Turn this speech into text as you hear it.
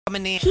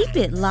Keep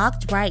it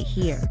locked right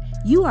here.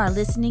 You are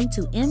listening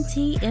to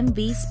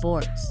MTMV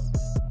Sports.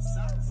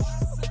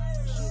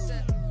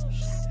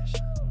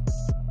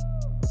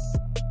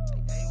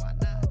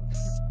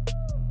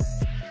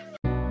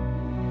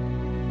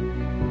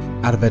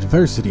 Out of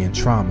adversity and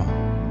trauma,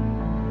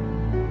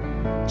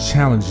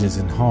 challenges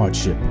and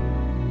hardship,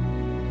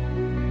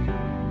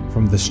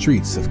 from the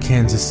streets of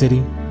Kansas City,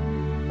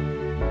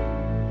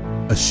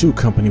 a shoe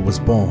company was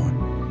born.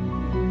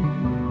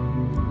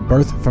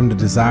 Birthed from the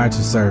desire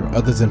to serve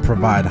others and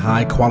provide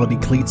high-quality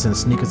cleats and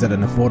sneakers at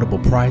an affordable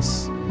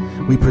price,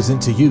 we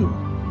present to you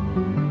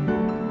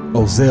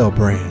Ozell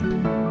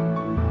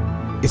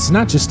Brand. It's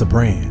not just a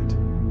brand,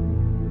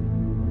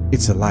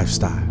 it's a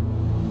lifestyle.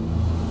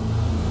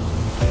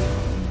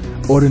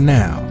 Order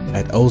now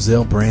at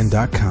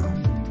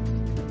ozellbrand.com.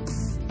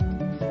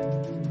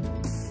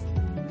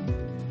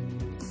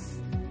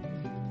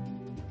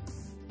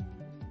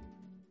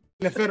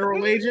 The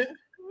federal agent?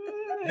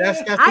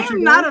 That's I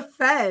am not a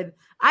Fed.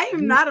 I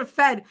am not a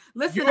Fed.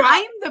 Listen,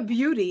 I am the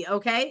beauty,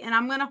 okay? And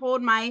I'm gonna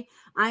hold my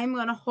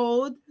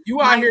role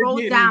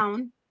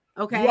down.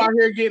 Okay. You out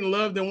here getting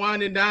loved and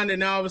winding down, and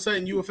now all of a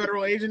sudden you a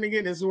federal agent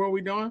again. This is what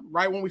we're doing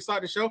right when we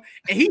start the show.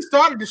 And he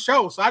started the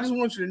show, so I just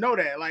want you to know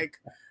that. Like,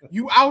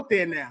 you out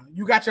there now.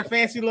 You got your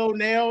fancy little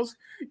nails.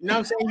 You know what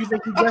I'm saying? You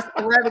think you just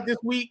a rabbit this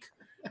week.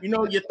 You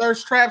know, your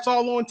thirst traps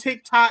all on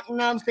TikTok, you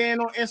know what I'm saying,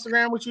 on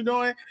Instagram, what you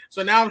doing.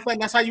 So now I'm saying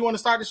that's how you want to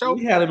start the show?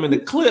 We had him in the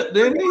clip,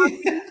 didn't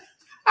he?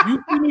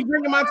 You see me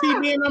drinking my tea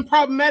being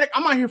unproblematic?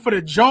 I'm out here for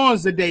the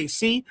Johns today,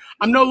 see?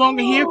 I'm no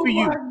longer here for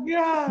you.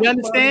 God, you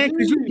understand?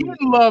 Because you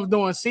getting loved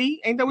on,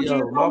 see? Ain't that what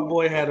you my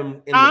boy had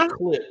him in the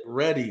clip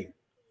ready.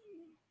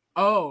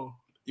 Oh.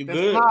 You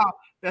good?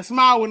 That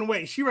smile went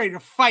away. She ready to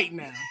fight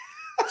now.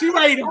 She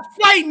ready to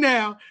fight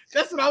now.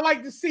 That's what I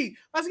like to see.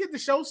 Let's get the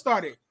show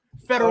started.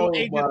 Federal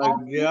agent. Oh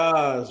my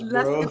gosh,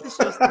 bro. Let's get the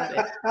show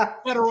started.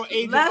 Federal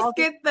agent. Let's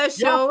get the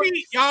show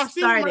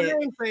started.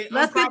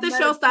 Let's get the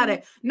show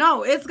started.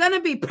 No, it's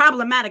gonna be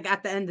problematic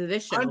at the end of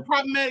this show.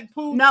 Unproblematic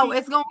pool. No,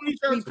 it's gonna be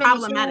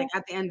problematic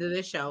at the end of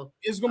this show.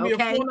 It's gonna be a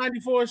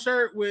 $4.94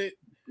 shirt with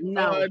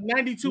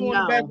 92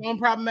 on the back.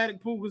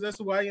 Unproblematic pool, because that's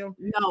who I am.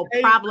 No,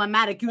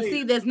 problematic. You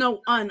see, there's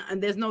no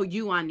there's no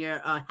U on your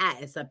hat.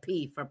 It's a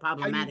P for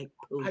problematic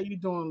pool. How you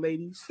doing,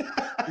 ladies?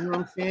 You know what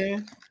I'm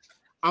saying?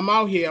 I'm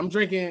out here. I'm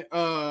drinking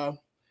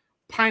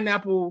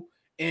pineapple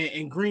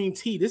and green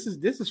tea. This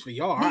is for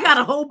y'all. You got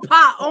a whole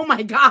pot. Oh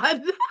my god.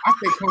 I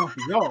stay calm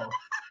for y'all.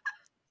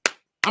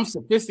 I'm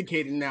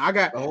sophisticated now. I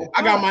got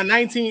my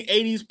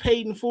 1980s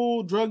paid in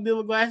full drug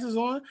dealer glasses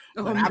on.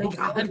 Oh my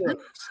god.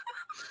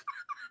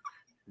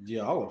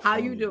 Yeah. How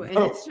you doing?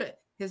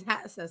 His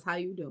hat says, "How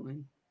you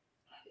doing?"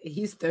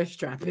 He's thirst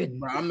trapping.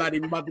 Bro, I'm not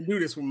even about to do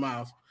this with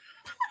Miles.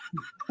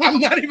 I'm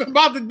not even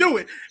about to do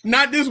it.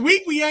 Not this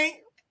week. We ain't.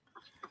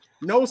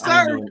 No,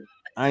 sir.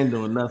 I ain't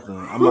doing nothing.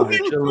 I'm out here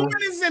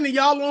chilling.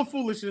 Y'all on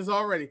foolishness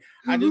already.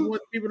 I just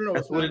want people to know.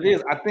 That's what it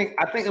is. I think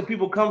if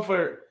people come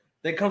for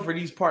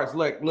these parts.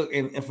 Look,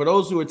 and for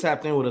those who are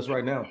tapped in with us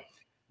right now,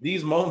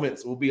 these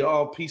moments will be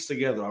all pieced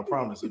together. I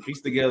promise.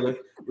 Pieced together.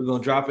 We're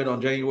gonna drop it on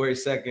January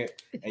 2nd,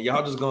 and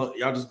y'all just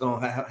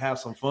gonna have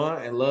some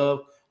fun and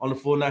love on the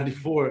full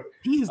 94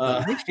 here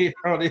on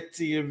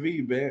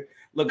MTMV, man.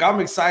 Look, I'm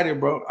excited,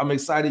 bro. I'm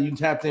excited you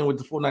tapped in with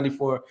the full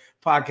 94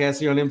 podcast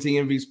here on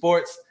MTMV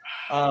Sports.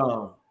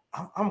 I'm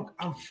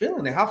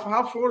feeling it.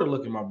 How Florida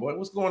looking, my boy?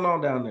 What's going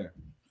on down there?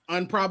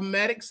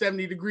 Unproblematic,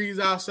 70 degrees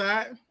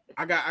outside.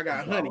 I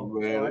got honey.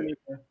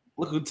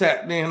 Look who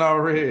tapped in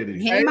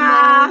already. Hey,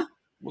 Ma.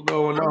 What's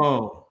going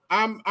on?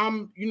 I'm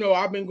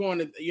I've been going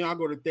to, I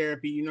go to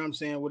therapy, you know what I'm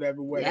saying,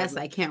 whatever. Yes,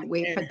 I can't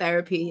wait for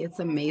therapy. It's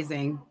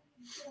amazing.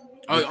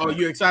 Oh,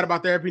 you excited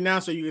about therapy now?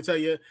 So you can tell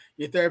your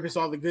therapist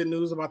all the good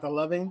news about the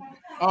loving.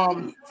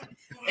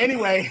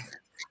 Anyway,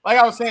 like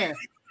I was saying,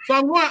 so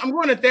I'm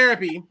going to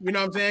therapy, you know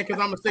what I'm saying, because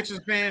I'm a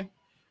Sixers fan.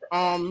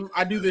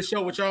 I do this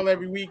show with y'all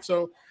every week,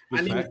 so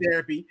I need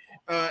therapy.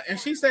 And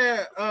she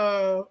said,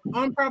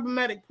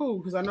 unproblematic poo,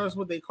 because I know that's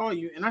what they call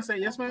you. And I said,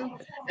 yes, ma'am.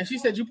 And she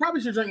said, you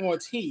probably should drink more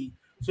tea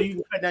so you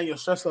can cut down your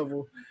stress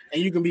level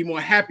and you can be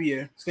more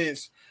happier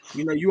since,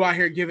 you out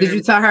here giving. Did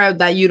you tell her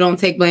that you don't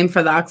take blame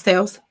for the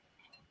oxtails?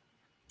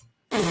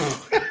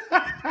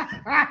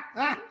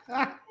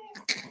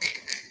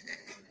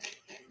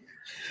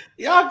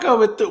 Y'all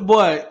coming through,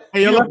 boy.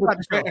 Hey, let's start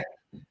the show.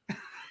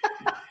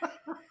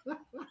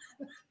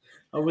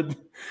 I'm with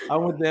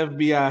the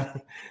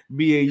FBI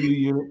BAU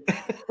unit,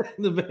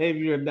 the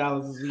behavior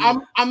analysis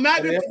unit. I'm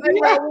not gonna say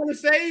what I want to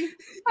say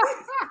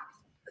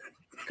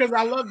because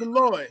I love the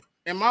Lord,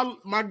 and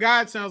my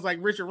God sounds like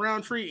Richard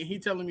Roundtree, and he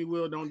telling me,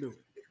 "Will, don't do it."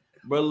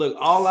 But look,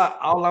 all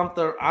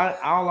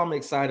I'm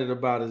excited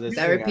about is this.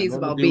 Therapy is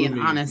about being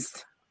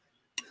honest.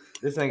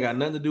 This ain't got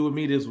nothing to do with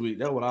me this week.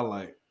 That's what I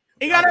like.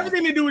 It got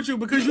everything to do with you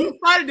because you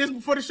started this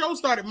before the show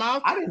started,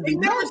 Miles. I didn't do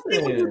never nothing.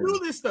 seen you do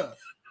this stuff.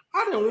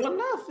 I didn't want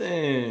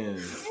nothing. I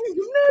didn't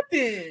do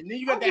nothing. Then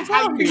you got that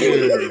how you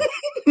do.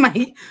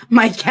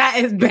 My cat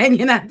is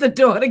banging at the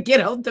door to get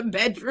out the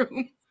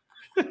bedroom.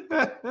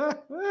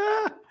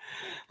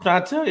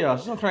 trying to tell y'all,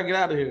 I'm trying to get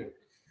out of here.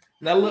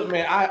 Now, look,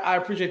 man, I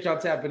appreciate y'all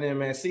tapping in,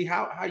 man. See,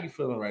 how you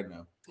feeling right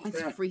now?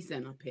 It's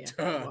freezing up here.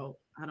 Well,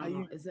 I don't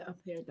know. Is it up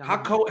here? How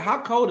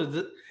cold is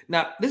it?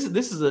 Now, this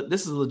is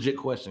a legit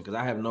question because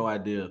I have no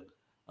idea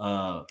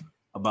about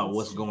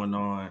what's going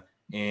on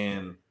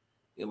in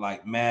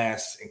like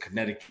Mass and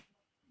Connecticut.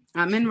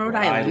 I'm in Rhode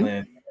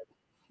Island.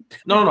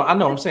 No. I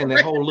know. I'm saying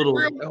that whole little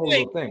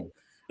thing.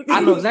 I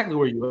know exactly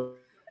where you are.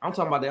 I'm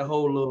talking about that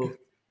whole little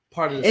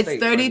part of the state.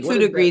 It's 32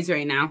 degrees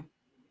right now.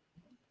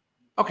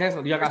 Okay,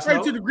 so y'all got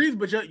 32 degrees,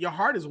 but your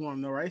heart is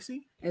warm though, right?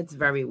 See, it's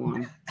very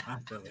warm. I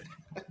feel it.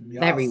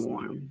 Very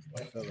warm.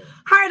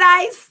 Hard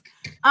ice.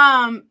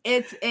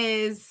 It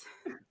is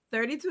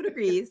 32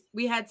 degrees.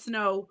 We had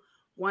snow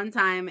one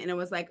time, and it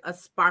was like a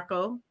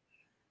sparkle,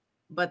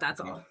 but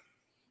that's all.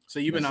 So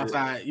you've been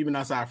outside. You've been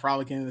outside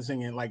frolicking and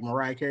singing like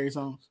Mariah Carey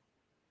songs.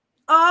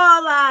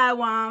 All I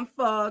want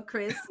for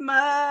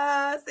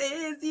Christmas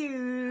is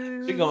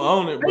you. She gonna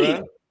own it,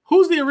 bro.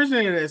 Who's the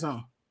originator of that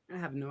song? I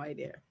have no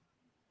idea.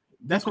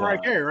 That's Mariah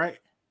Carey, right?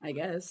 I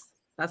guess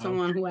that's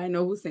someone who I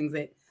know who sings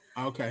it.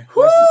 Okay.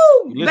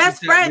 Woo!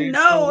 Best friend,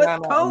 no,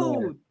 it's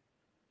cold.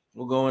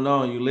 What's going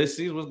on,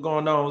 Ulysses? What's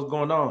going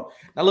on?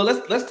 Now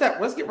look, let's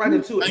get right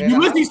into it.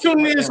 Ulysses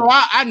tuning in, so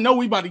I know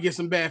we about to get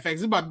some bad facts.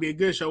 It's about to be a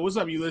good show. What's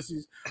up,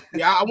 Ulysses?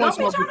 Yeah, I want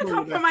to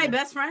come for my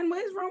best friend.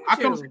 What is wrong with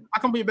you? I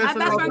can be your best friend.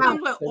 My best friend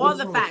comes with all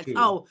the facts.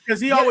 Oh, because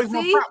he always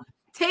wants problems.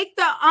 Take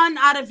the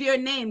out of your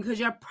name because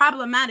you're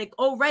problematic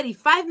already.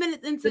 5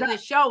 minutes into the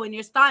show and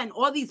you're starting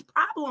all these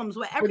problems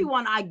with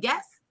everyone, I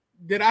guess.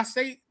 Did I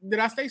say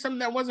something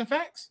that wasn't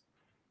facts?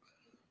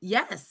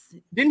 Yes.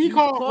 Didn't he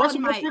call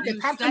Russell Westbrook a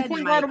top 10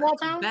 point guard of all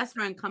time? Best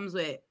friend comes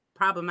with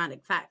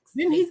problematic facts.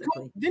 Didn't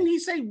he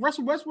say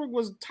Russell Westbrook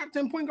was top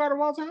 10 point guard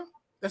of all time?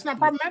 That's not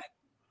problematic?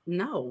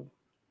 No.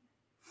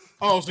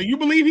 Oh, so you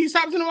believe he's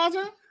top 10 of all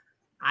time?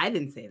 I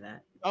didn't say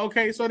that.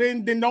 Okay, so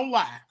then don't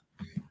lie.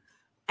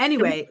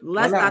 Anyway,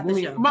 let's start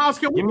the show. Miles,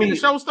 can we get the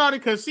show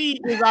started? Because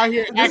he is out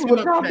here acting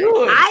up today.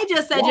 I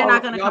just said you're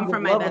not going to come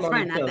from my best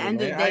friend. At the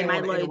end of the day, my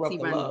loyalty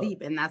runs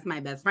deep, and that's my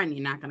best friend.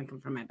 You're not going to come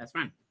from my best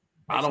friend.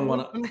 I don't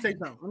want to. Let me take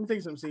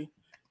something. See,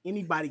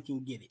 anybody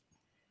can get it.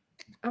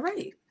 All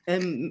right,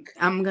 and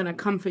I'm gonna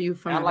come for you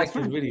from. I like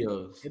his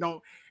videos. It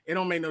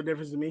don't make no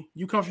difference to me.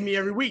 You come for me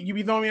every week. You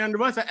be throwing me under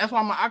the bus. That's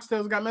why my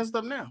oxtails got messed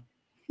up now.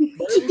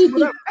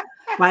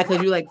 Why?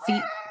 Because you like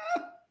feet.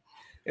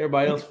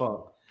 Everybody else's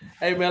fault.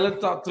 Hey man,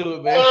 let's talk to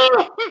it,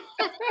 man.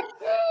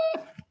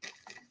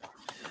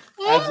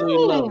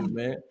 Absolutely love it,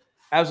 man.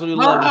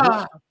 Absolutely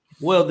love it.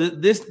 Well,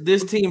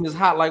 this team is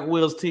hot like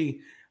Will's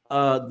tea.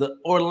 The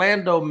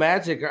Orlando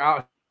Magic are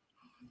out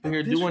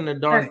here doing the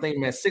darn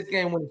thing, man.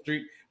 6-game winning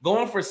streak,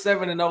 going for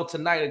 7-0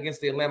 tonight against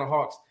the Atlanta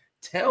Hawks.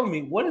 Tell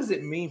me, what does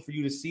it mean for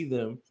you to see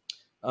them?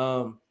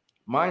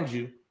 Mind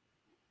you,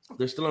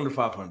 they're still under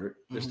 500.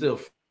 They're still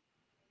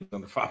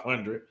under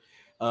 500.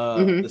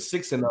 The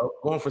 6-0,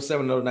 going for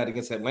 7-0 tonight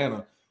against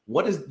Atlanta.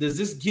 Does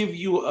this give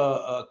you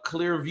a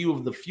clear view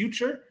of the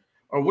future,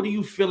 or what are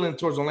you feeling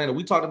towards Orlando?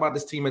 We talked about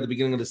this team at the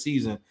beginning of the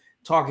season,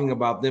 talking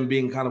about them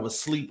being kind of a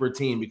sleeper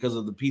team because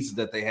of the pieces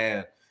that they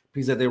had,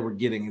 pieces that they were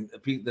getting, and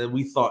that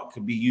we thought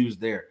could be used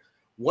there.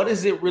 What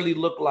does it really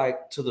look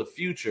like to the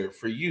future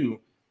for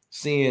you,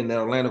 seeing that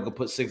Orlando could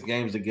put 6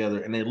 games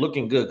together and they're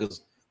looking good?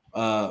 Because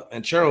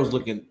and Cheryl's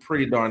looking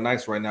pretty darn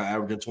nice right now,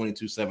 averaging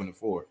 22, 7, and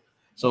 4.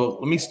 So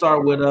let me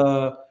start with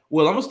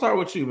Will. I'm gonna start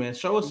with you, man.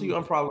 Show us you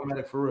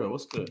unproblematic for real.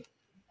 What's good?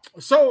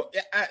 So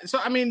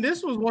I mean,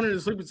 this was one of the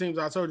sleeper teams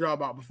I told y'all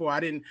about before. I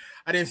didn't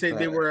say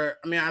they were.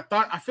 I mean,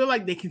 I feel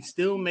like they can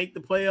still make the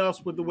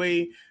playoffs with the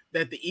way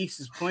that the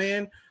East is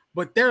playing,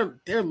 but they're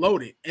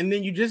loaded. And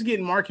then you just get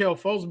Markelle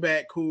Fultz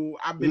back, who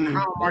I've been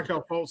high on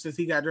Markelle Fultz since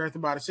he got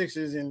drafted by the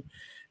Sixers. And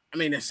I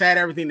mean, it's sad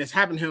everything that's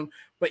happened to him.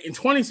 But in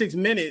 26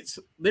 minutes,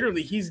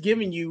 literally, he's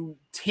giving you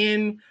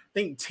 10,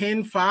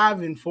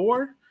 5, and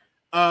 4.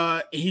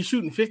 And he's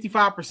shooting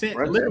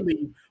 55%,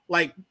 literally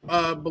like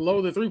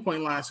below the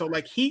 3-point line. So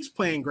like he's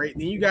playing great.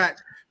 Then you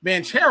got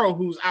Banchero,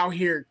 who's out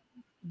here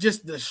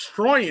just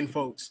destroying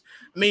folks.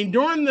 I mean,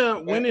 during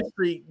the winning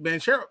streak,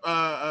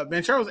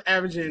 Banchero's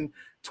averaging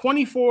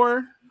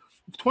 24,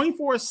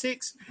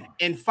 6,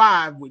 and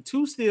 5 with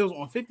 2 steals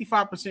on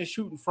 55%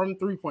 shooting from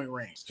 3-point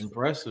range.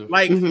 Impressive.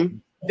 Like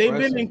they've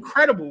been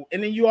incredible.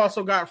 And then you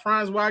also got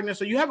Franz Wagner.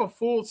 So you have a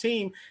full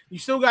team. You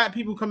still got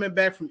people coming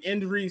back from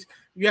injuries.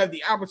 You have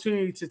the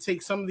opportunity to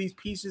take some of these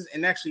pieces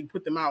and actually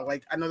put them out.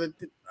 Like I know that,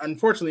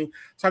 unfortunately,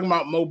 talking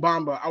about Mo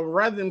Bamba, I would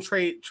rather them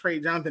trade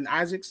Jonathan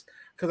Isaacs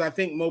because I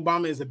think Mo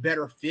Bamba is a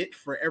better fit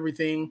for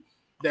everything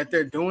that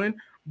they're doing.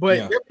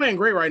 But they're playing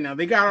great right now.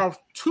 They got off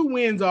 2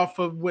 wins off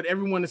of what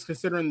everyone is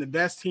considering the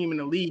best team in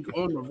the league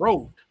on the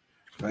road.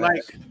 Right.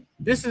 Like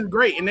this is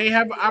great, and they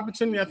have an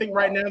opportunity. I think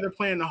right now they're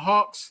playing the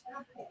Hawks.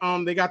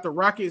 They got the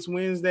Rockets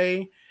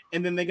Wednesday,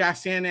 and then they got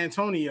San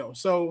Antonio.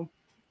 So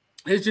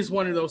it's just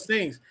one of those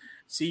things.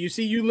 You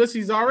see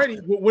Ulysses already.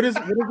 What is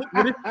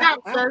top,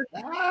 sir?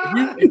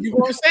 If you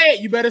gonna say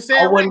it, you better say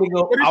it.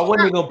 I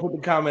wasn't gonna put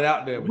the comment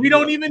out there. We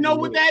don't even know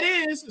what that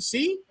is.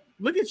 See,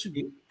 Look at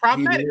you,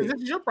 problematic. This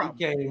is your problem.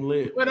 He can't even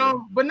live.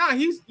 But no,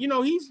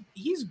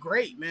 he's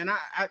great, man.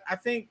 I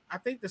think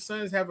the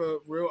Suns have a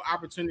real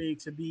opportunity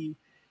to be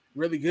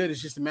really good.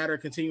 It's just a matter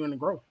of continuing to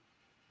grow.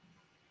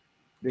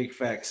 Big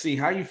fact. See,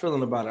 how you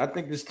feeling about it? I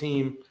think this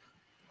team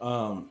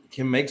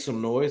can make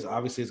some noise.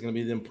 Obviously, it's going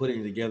to be them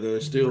putting it together.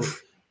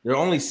 There are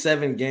only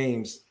 7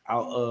 games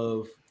out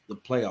of the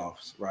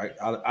playoffs, right?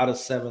 Out of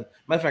 7.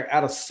 Matter of fact,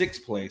 out of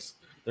 6th place,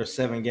 there's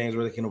 7 games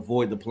where they can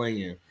avoid the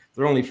play-in.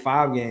 There are only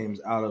 5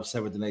 games out of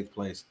 7th and 8th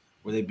place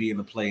where they be in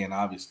the play-in.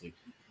 Obviously,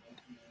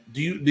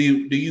 do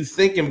you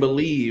think and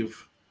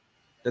believe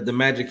that the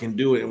Magic can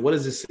do it? And what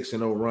does this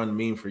 6-0 run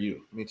mean to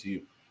you?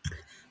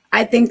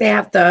 I think they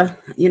have to,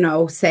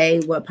 say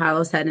what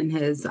Paolo said in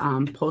his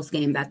post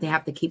game, that they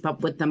have to keep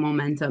up with the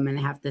momentum and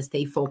they have to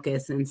stay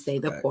focused and stay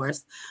the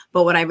course.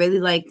 But what I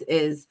really liked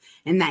is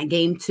in that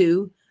game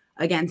 2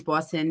 against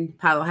Boston,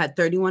 Paolo had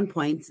 31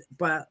 points,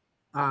 but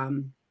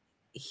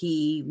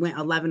he went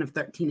 11 of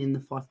 13 in the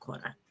 4th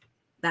quarter.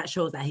 That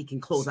shows that he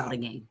can close out a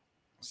game.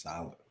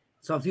 Solid.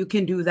 So if you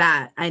can do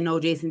that, I know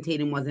Jason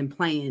Tatum wasn't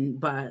playing,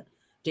 but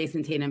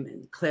Jason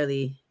Tatum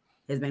clearly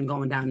has been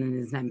going down in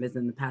his numbers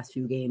in the past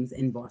few games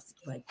in Boston,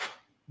 like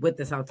with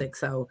the Celtics.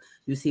 So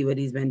you see what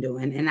he's been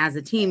doing. And as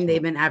a team,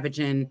 they've been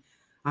averaging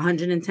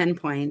 110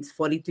 points,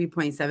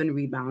 43.7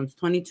 rebounds,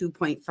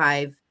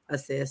 22.5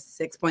 assists,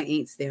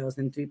 6.8 steals,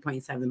 and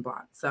 3.7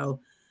 blocks. So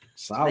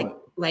solid.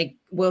 Like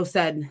Will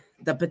said,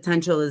 the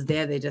potential is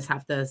there. They just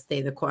have to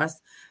stay the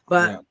course.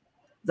 But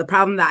the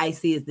problem that I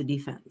see is the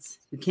defense.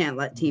 You can't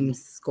let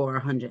teams score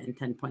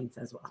 110 points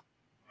as well.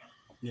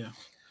 Yeah,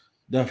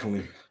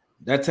 definitely.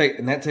 That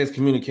takes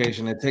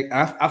communication.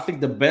 I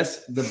think the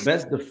best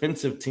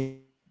defensive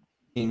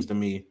teams to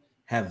me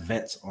have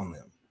vets on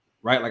them,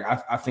 right? Like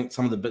I think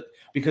some of the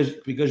because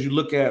you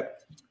look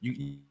at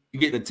you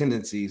get the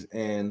tendencies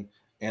and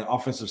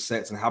offensive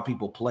sets and how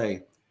people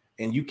play,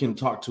 and you can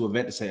talk to a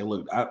vet to say,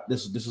 look,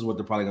 this is what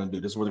they're probably going to do.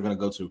 This is where they're going to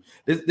go to.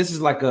 This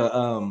is like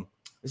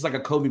it's like a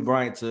Kobe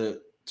Bryant to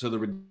the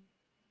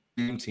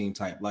Redeem team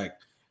type, like.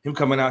 Him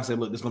coming out and saying,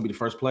 look, this is going to be the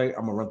first play.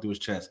 I'm going to run through his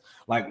chest.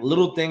 Like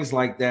little things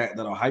like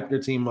that'll hype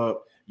your team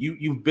up.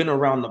 You've been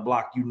around the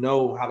block. You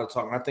know how to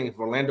talk. And I think if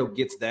Orlando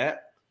gets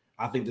that,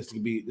 I think this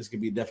could be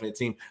definitely a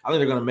team. I think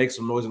they're going to make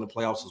some noise in the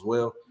playoffs as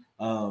well.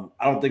 I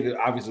don't think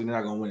obviously they're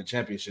not going to win a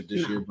championship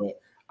this year,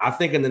 but I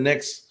think in the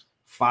next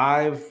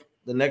 4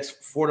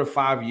 to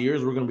 5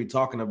 years, we're going to be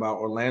talking about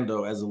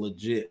Orlando as a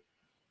legit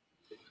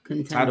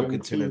title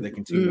contender. They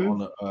continue on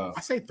the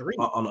I say 3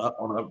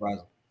 on the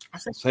uprising.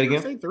 Say again.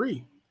 I say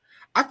 3.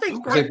 I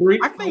think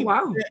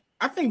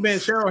Ben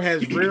Sherrill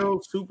has real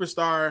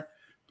superstar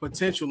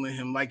potential in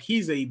him. Like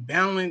he's a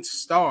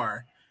balanced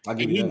star. And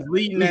he's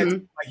leading that.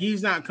 Like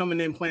he's not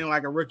coming in playing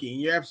like a rookie.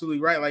 And you're absolutely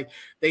right. Like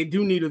they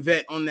do need a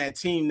vet on that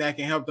team that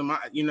can help them out.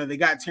 They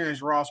got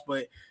Terrence Ross,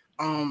 but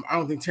I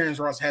don't think Terrence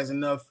Ross has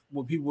enough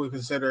what people would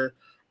consider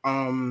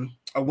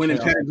a winning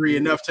pedigree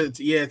enough to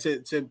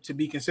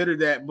be considered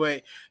that.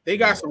 But they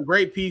got some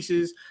great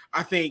pieces.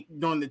 I think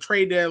during the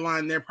trade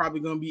deadline, they're probably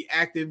going to be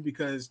active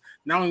because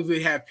not only do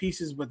they have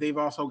pieces, but they've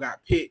also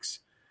got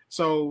picks.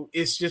 So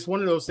it's just one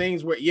of those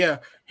things where,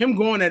 him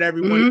going at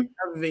everyone is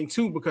everything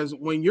too, because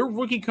when your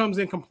rookie comes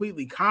in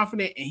completely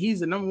confident and he's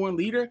the number 1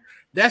 leader,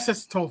 that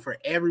sets the tone for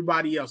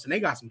everybody else. And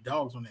they got some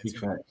dogs on that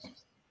team.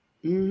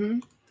 Mm-hmm.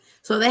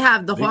 So they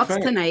have the Hawks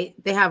tonight.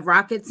 They have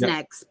Rockets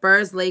next,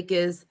 Spurs,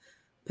 Lakers,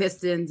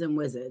 Pistons, and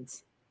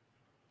Wizards.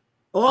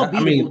 All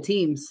beatable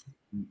teams.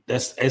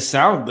 It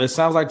sounds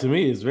like to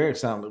me it's very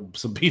some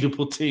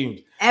beatable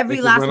teams.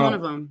 Every last one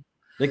of them.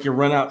 They can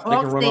run out.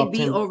 Hawks, they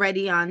beat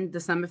already on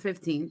December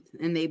 15th,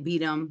 and they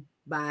beat them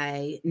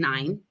by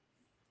 9,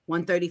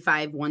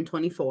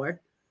 135-124.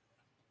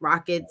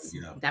 Rockets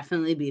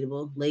definitely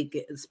beatable.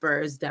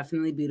 Spurs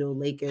definitely beatable.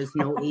 Lakers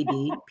no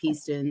AD.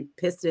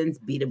 Pistons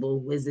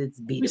beatable. Wizards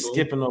beatable. We're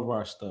skipping over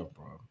our stuff,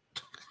 bro.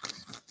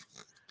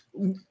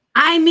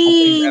 I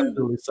mean,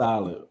 absolutely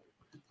solid.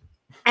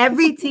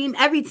 Every team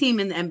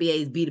in the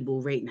NBA is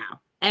beatable right now.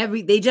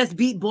 They just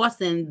beat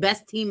Boston,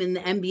 best team in the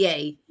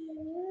NBA,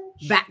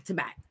 back to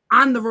back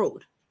on the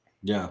road.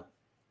 Yeah,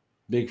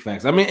 big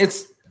facts. I mean,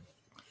 it's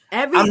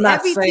every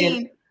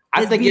team.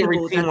 I think every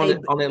team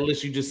on that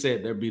list you just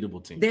said, they're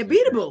beatable teams. They're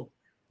beatable.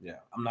 Yeah,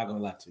 I'm not gonna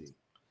lie to you.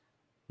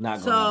 That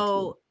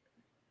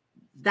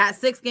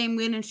 6-game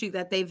winning streak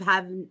that they've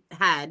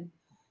had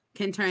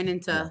can turn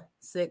into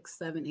 6,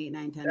 7, 8,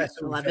 9, 10,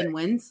 11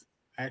 wins.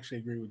 I actually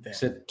agree with that.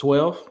 Said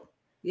 12.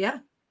 Yeah.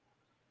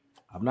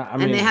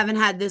 And they haven't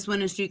had this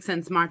winning streak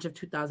since March of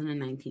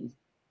 2019.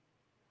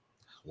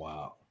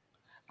 Wow.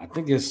 I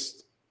think it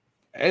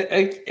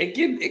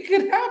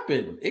could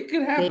happen. It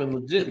could happen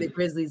legit. The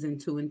Grizzlies in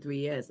 2 and 3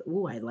 years.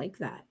 Ooh, I like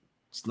that.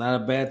 It's not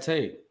a bad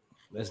take.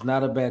 That's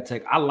not a bad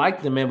take. I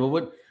like them, man.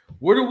 But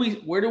where do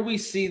we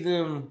see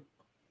them?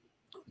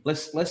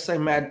 Let's say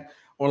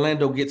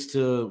Orlando gets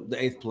to the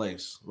 8th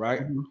place,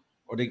 right? Mm-hmm.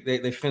 Or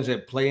they finish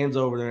at play-ins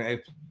over there in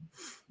 8th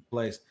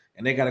place,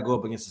 and they got to go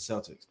up against the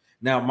Celtics.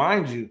 Now,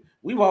 mind you,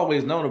 we've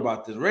always known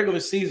about this. Regular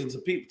season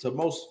to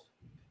most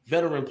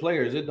veteran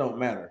players, it don't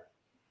matter.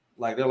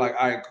 Like they're like,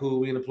 all right, cool,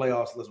 we in the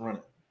playoffs, let's run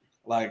it.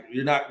 Like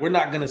we're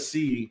not gonna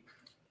see.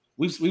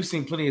 We've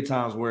seen plenty of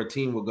times where a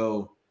team will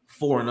go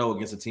 4-0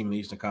 against a team in the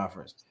Eastern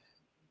Conference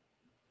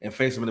and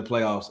face them in the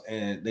playoffs,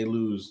 and they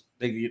lose.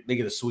 They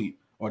get a sweep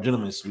or a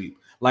gentleman's sweep.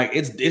 Like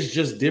it's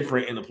just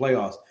different in the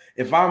playoffs.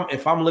 If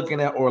I'm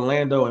looking at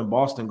Orlando and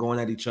Boston going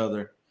at each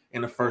other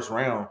in the first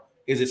round,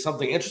 is it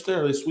something interesting?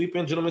 Are they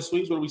sweeping gentlemen's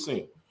sweeps? What are we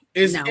seeing?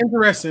 It's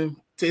interesting.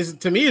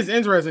 To me, it's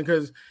interesting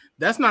because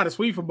that's not a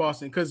sweep for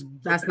Boston. Because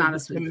that's not a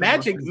sweep. The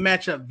Magic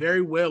match up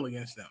very well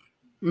against them.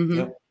 Mm-hmm.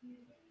 Yep.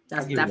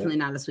 That's definitely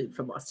not a sweep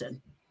for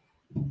Boston.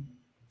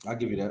 I'll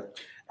give you that.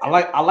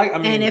 I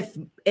mean,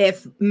 and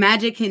if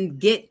Magic can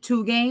get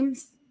 2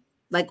 games,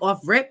 like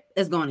off rip,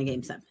 it's going to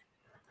Game 7.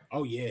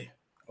 Oh yeah.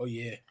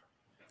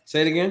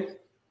 Say it again.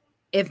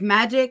 If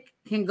Magic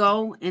can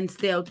go and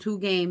steal 2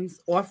 games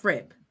off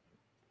rip,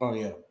 oh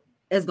yeah,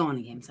 it's going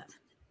to Game 7.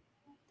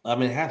 I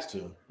mean, it has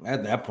to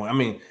at that point. I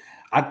mean,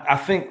 I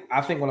think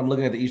when I'm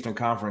looking at the Eastern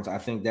Conference, I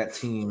think that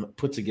team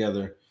put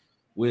together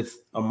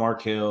with a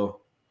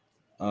Markelle,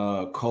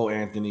 Cole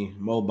Anthony,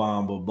 Mo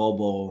Bamba,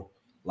 Bobo,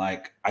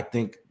 like I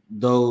think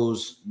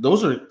those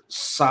are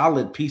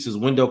solid pieces.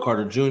 Wendell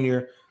Carter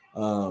Jr.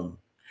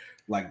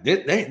 Like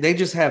they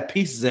just have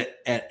pieces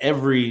at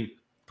every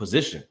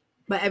position.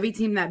 But every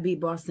team that beat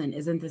Boston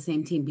isn't the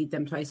same team beat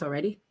them twice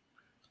already.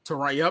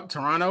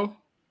 Toronto.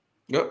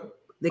 Yep.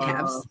 The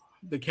Cavs.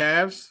 The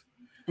Cavs.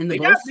 And the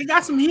Bulls. They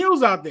got some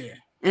heels out there.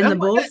 And the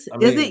Bulls.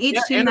 Isn't each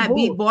team that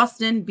beat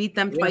Boston beat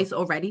them twice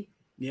already?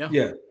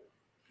 Yeah.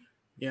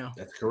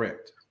 That's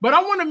correct. But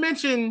I want to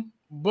mention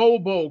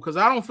Bobo because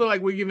I don't feel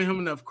like we're giving him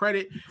enough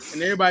credit.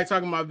 And everybody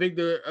talking about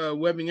Victor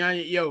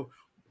Wembanyama. Yo,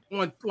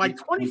 on like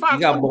 25. You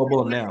got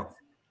Bobo now.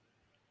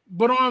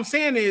 But what I'm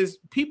saying is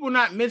people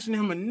not mentioning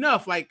him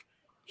enough. Like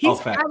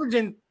he's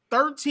averaging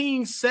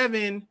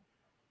 13-7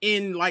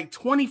 in like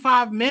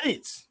 25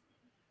 minutes.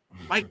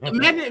 Like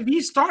imagine if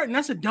he's starting,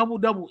 that's a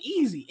double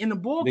easy in the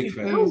ball. Big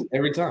fans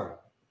every time.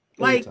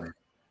 But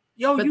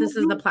this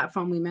is the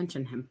platform we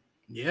mentioned him.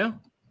 Yeah.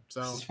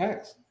 So this is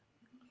facts.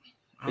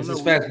 This is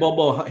facts.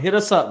 Bobo, hit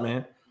us up,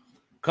 man.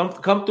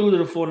 Come through to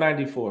the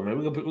 494, man.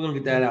 We're gonna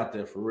get that out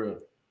there for real.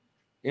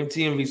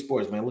 MTMV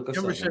Sports, man. Look us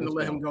up. Never shouldn't have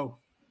let him go.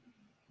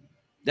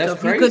 That's so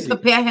if crazy. you could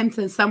compare him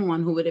to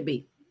someone, who would it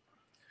be?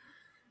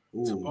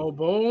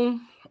 Bobo.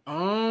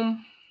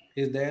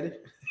 His daddy.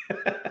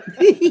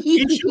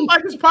 He shoot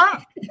like his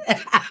pop.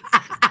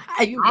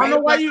 I don't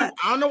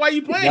know why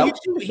you playing.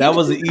 That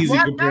was an easy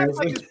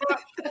comparison.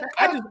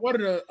 I just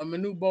ordered a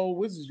Manu Bowl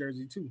Wizards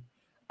jersey too.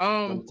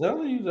 I'm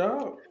telling you,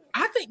 dog.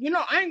 I think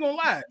I ain't gonna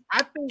lie.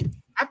 I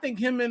think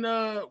him and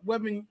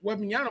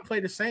Wembanyama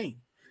play the same.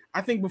 I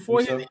think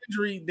before his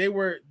injury, they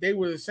were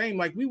the same.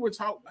 Like we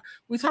talked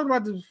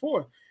about this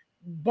before.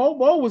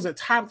 Bobo was a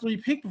top 3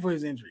 pick before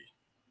his injury.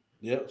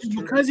 Yeah,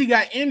 because he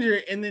got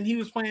injured and then he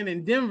was playing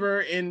in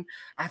Denver, and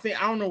I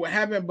don't know what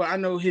happened, but I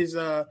know his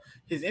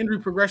injury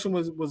progression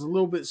was a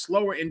little bit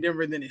slower in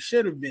Denver than it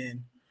should have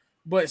been.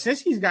 But since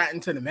he's gotten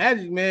to the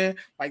Magic, man,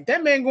 like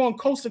that man going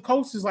coast to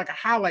coast is like a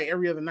highlight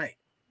every other night.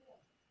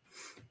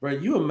 Bro,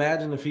 you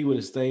imagine if he would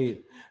have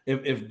stayed,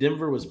 if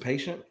Denver was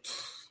patient.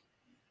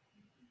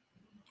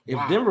 If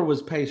Denver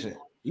was patient,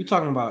 you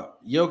talking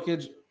about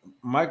Jokic,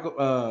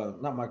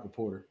 not Michael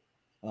Porter.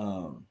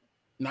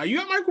 Now you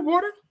got Michael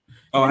Porter.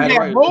 Oh, I had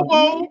right.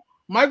 Bobo,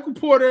 Michael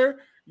Porter,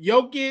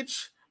 Jokic,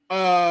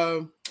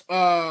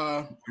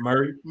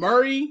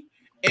 Murray,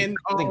 and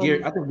I think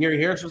Gary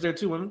Harris was there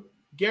too, wasn't he?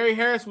 Gary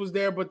Harris was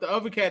there, but the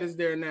other cat is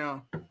there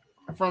now.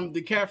 From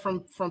the cat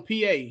from PA.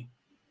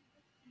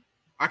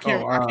 I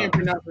can't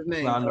pronounce his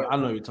name. No, I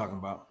know what you're talking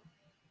about.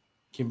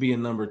 Can be a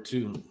number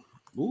 2.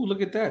 Ooh,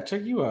 look at that.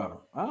 Check you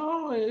out.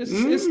 Oh, it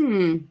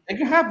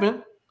can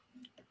happen.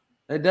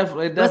 It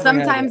definitely but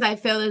sometimes I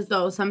feel as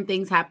though some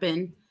things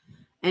happen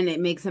and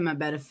it makes him a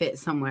better fit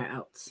somewhere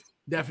else.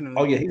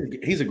 Definitely. Oh, yeah,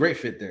 he's a great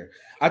fit there.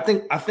 I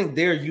think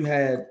there you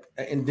had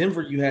in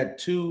Denver, you had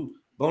 2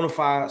 bona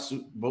fide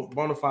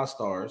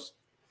stars,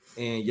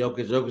 and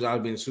Jokic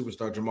out being a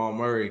superstar, Jamal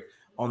Murray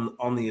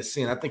on the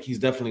ascent. I think he's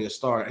definitely a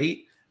star.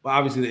 But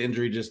obviously the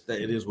injury just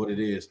that it is what it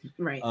is.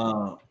 Right.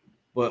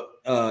 But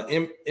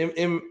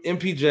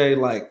MPJ,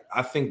 like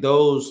I think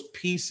those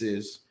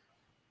pieces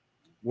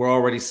were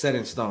already set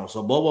in stone.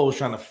 So Bobo was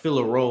trying to fill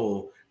a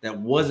role that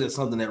wasn't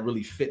something that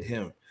really fit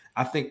him.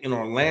 I think in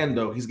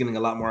Orlando, he's getting a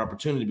lot more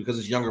opportunity because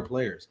it's younger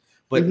players.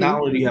 But not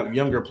only do you have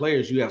younger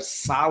players, you have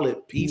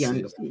solid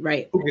pieces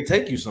who can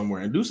take you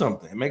somewhere and do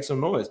something and make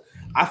some noise.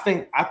 I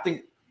think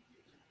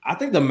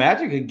the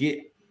Magic could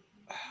get,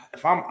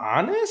 if I'm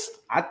honest,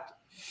 I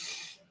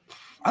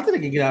think they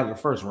can get out of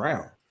the first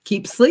round.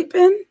 Keep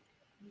sleeping.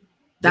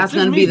 That's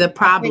going to be the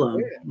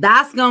problem.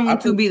 That's going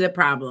to be the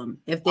problem.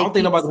 If they I don't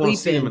think nobody's going to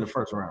see him in the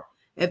first round.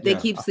 If they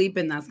keep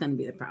sleeping, that's going to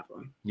be the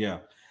problem. Yeah.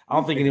 I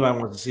don't think anybody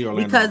wants to see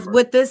Orlando. Because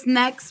with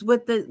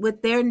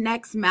their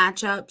next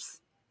matchups,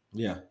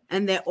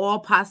 and they're all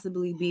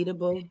possibly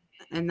beatable,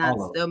 and that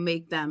still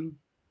make them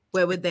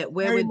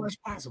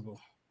much possible.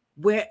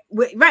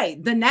 right,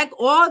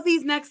 all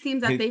these next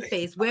teams that they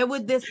face, where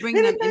would this bring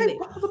them in?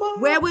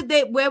 Where would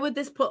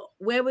this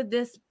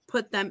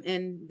put them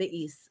in the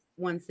East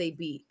once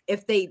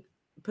if they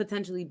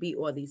potentially beat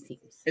all these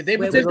teams? If they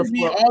potentially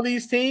beat all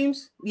these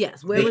teams,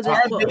 yes, where would this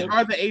put them? They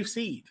are the 8th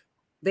seed.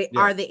 They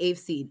are the 8th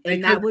seed,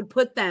 and that would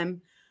put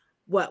them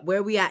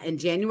where we at in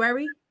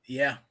January?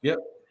 Yeah. Yep.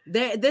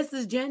 This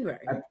is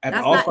January. That's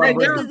not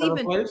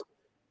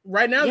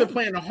right now. They're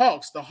playing the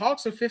Hawks. The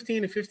Hawks are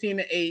 15 and 15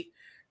 and 8.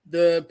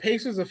 The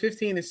Pacers are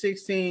 15 and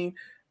 16.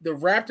 The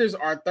Raptors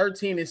are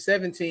 13 and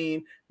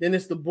 17. Then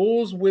it's the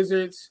Bulls,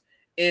 Wizards,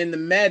 and the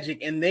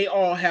Magic, and they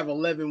all have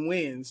 11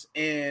 wins.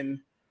 And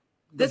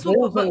the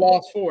Bulls have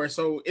lost 4,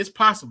 so it's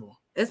possible.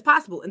 It's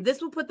possible, and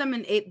this will put them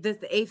in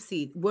the 8th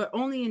seed. We're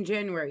only in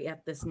January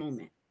at this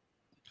moment.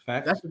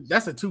 That's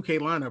a 2K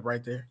lineup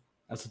right there.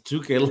 That's a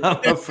 2K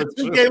lineup for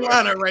 2K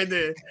lineup right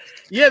there.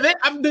 Yeah,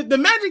 the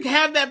Magic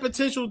have that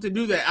potential to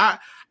do that.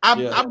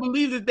 I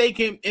believe that they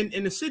can,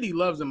 and the city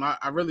loves them.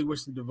 I really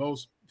wish the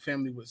DeVos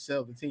family would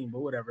sell the team, but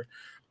whatever.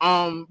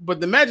 But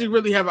the Magic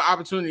really have an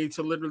opportunity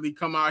to literally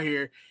come out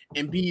here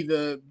and be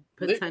the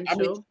potential. I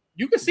mean,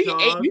 you can see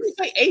dogs. 8. You can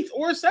say 8th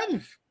or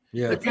 7th.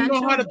 Yeah,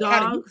 potential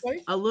dogs,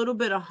 a little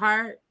bit of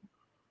heart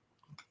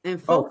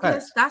and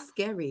focus. That's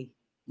scary.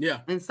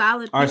 Yeah, and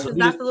solid pieces. Right, so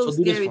that's a little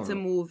scary to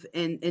move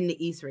in the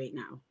East right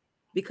now,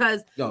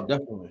 because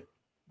definitely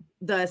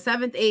the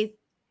 7th, 8th,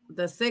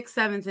 the 6th,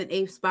 7th, and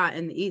 8th spot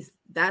in the East.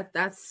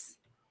 That's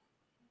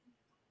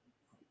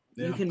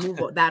you can move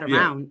that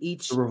around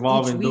each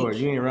revolving each door.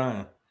 You ain't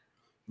Ryan.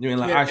 You ain't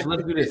like. All right, so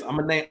let's do this. I'm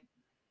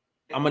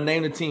gonna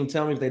name the team.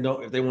 Tell me if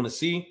they want to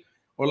see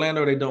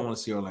Orlando or they don't want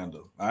to see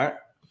Orlando. All right,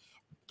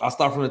 I'll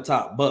start from the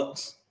top.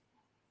 Bucks.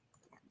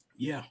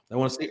 Yeah, they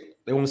want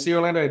to see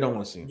Orlando. Or they don't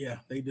want to see him. Yeah,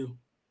 they do.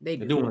 They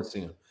do want to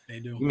see him. They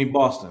do. You mean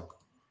Boston?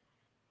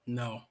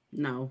 No.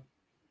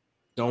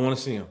 Don't want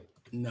to see him.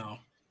 No.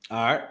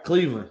 All right,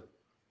 Cleveland.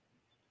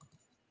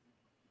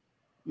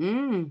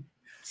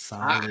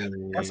 Solid.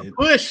 That's a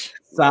push.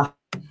 Solid.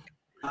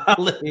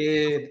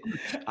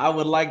 I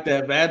would like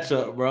that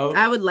matchup, bro.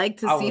 I would like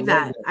to see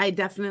that. I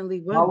definitely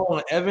would. Cole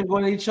and Evan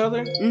going at each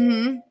other.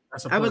 Mm-hmm.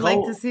 I would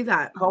like to see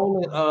that.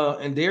 Cole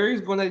and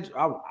Darius going at.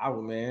 I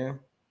would, man.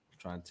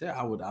 Trying to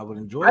tell, I would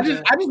enjoy. I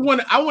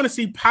want to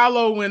see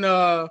Paolo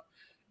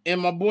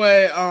and my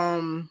boy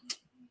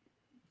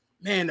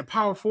the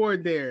power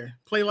forward there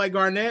play like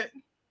Garnett.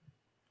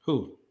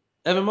 Who?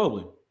 Evan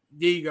Mobley.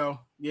 There you go.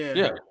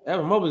 Yeah.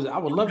 Evan Mobley. I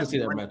would love to see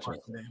that matchup.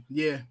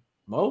 Yeah.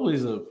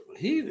 Mobley's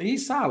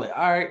he's solid.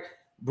 All right,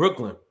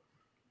 Brooklyn.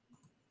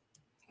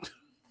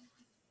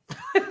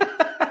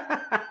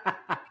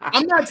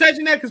 I'm not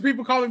touching that because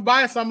people call me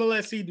biased. So I'm gonna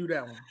let C do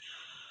that one.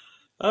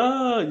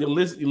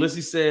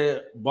 Ulysses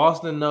said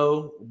Boston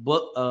no,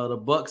 but the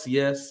Bucks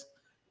yes.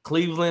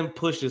 Cleveland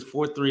pushes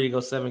 4-3 to go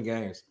 7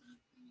 games.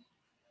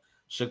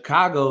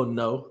 Chicago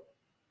no.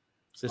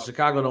 Said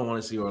Chicago don't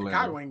want to see Orlando.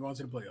 Chicago ain't going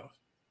to the playoffs.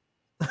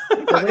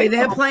 The way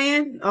they're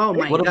playing? Oh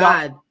my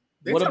God.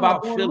 What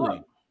about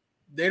Philly?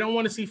 They don't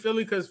want to see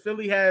Philly because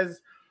Philly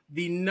has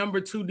the number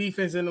 2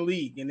 defense in the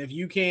league. And if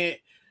you can't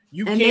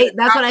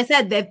that's what I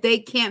said. If they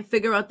can't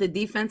figure out the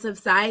defensive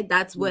side,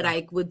 that's what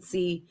I would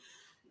see.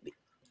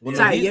 Well,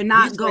 sorry, you're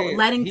not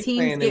letting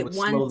teams get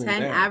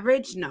 110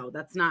 average. No,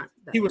 that's not.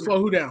 He would slow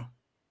who down?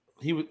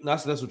 He would.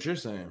 That's what you're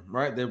saying,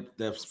 right?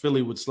 That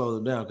Philly would slow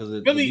them down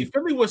because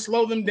Philly would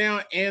slow them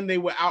down and they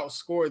would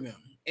outscore them.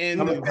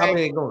 And how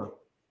many ain't going?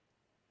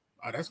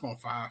 Oh, that's going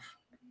 5.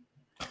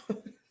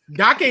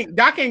 Doc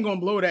ain't gonna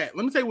blow that.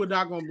 Let me tell you what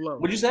Doc gonna blow.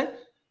 What'd you say?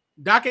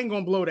 Doc ain't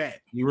gonna blow that.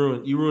 You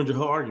ruined your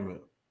whole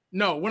argument.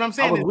 No, what I'm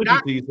saying is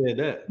Doc, you said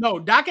that. No,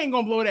 Doc ain't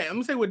gonna blow that. Let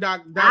me say what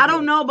Doc I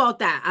don't know about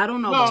that. I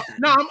don't know about that.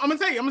 No, I'm gonna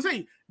tell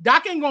you.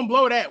 Doc ain't gonna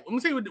blow that. I'm gonna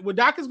say what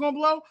Doc is gonna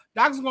blow.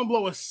 Doc is gonna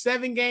blow a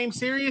 7-game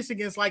series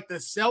against like the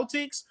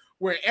Celtics,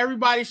 where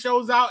everybody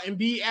shows out and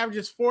B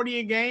averages 40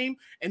 a game,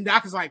 and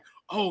Doc is like,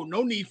 oh,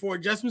 no need for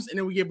adjustments, and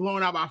then we get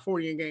blown out by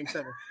 40 in game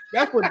 7.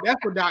 That's what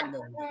Doc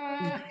does.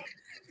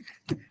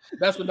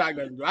 That's what Doc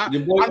does.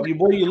 Your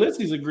boy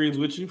Ulysses agrees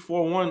with you.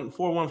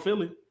 4-1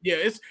 Philly. Yeah,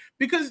 it's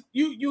because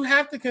you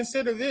have to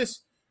consider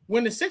this.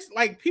 When the Sixers,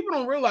 like people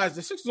don't realize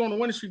the Sixers on the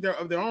winning streak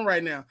of their own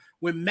right now.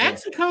 When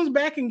Maxey comes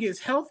back and gets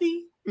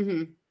healthy,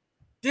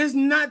 there's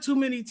not too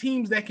many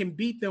teams that can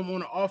beat them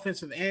on the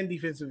offensive and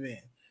defensive end.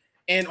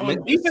 And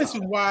on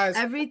defensive wise,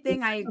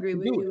 everything I agree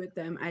with you with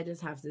them. I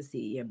just have to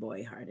see your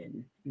boy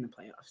Harden in the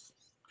playoffs.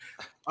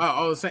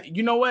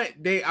 You know what?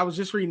 I was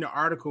just reading the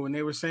article and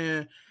they were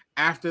saying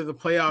after the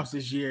playoffs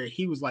this year,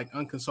 he was like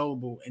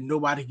unconsolable and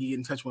nobody could get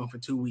in touch with him for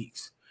 2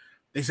 weeks.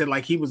 They said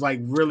like he was like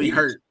really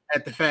hurt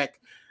at the fact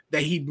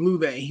that he blew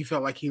that and he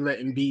felt like he let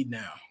Embiid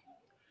down.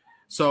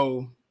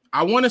 So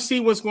I want to see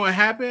what's going to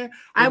happen.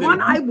 I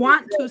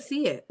want to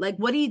see it. Like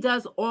what he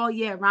does all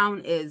year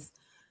round is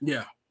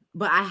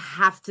but I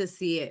have to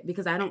see it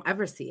because I don't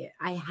ever see it.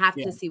 I have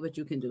to see what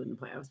you can do in the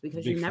playoffs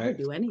because you never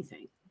do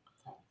anything.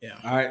 Yeah.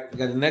 All right. We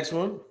got the next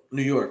one.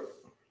 New York.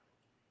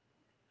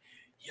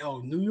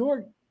 Yo, New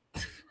York.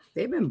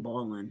 They've been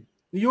balling.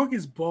 New York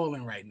is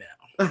balling right now.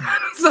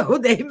 So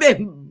they've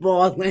been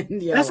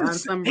balling. Yo, on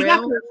some they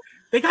real.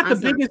 Got the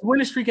biggest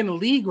winning streak in the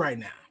league right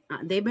now.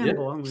 They've been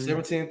balling.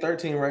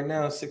 17-13 right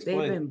now, 6 They've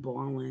play. been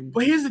balling.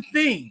 But here's the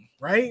thing,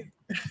 right?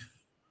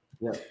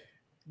 Yeah.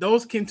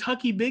 Those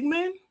Kentucky big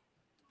men.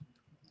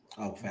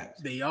 Oh,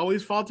 facts. They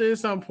always falter at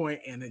some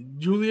point, and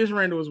Julius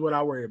Randle is what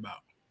I worry about.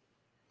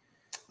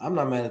 I'm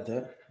not mad at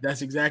that.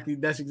 That's exactly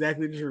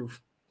the truth.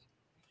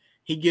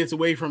 He gets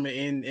away from it,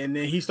 and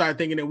then he started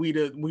thinking that we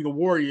the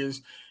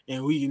Warriors,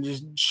 and we can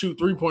just shoot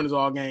 3-pointers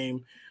all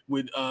game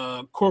with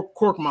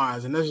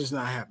Korkmaz, and that's just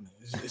not happening.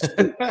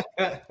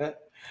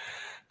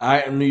 All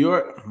right, New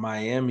York,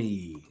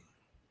 Miami.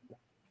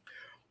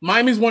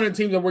 Miami's one of the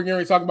teams that we're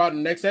going to talk about in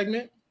the next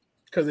segment,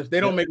 because if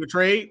they don't make a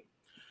trade,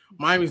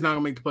 Miami's not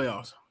going to make the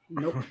playoffs.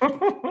 Nope.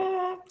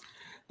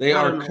 They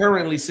are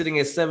currently sitting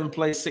at 7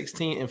 plays,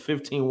 16 and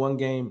 15, one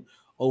game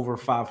over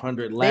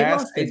 500. They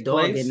Last lost a 8 dog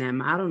plays. in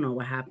them. I don't know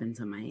what happened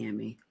to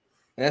Miami.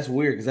 That's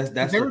weird because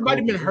that's Has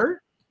everybody been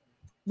hurt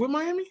with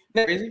Miami?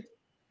 Crazy.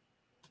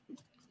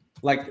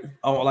 Like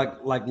a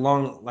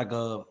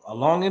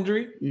long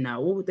injury?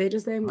 No, they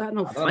just ain't got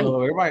no I don't fight.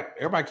 know.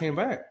 Everybody came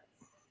back.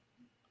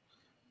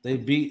 They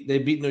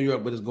beat New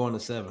York, but it's going to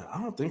 7.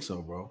 I don't think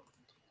so, bro.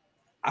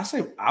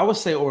 I would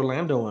say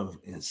Orlando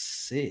in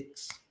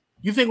 6.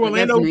 You think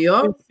Orlando New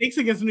York 6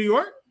 against New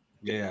York?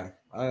 Yeah,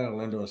 I got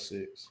Orlando in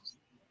 6.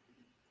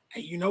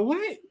 Hey, you know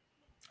what?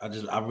 I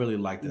really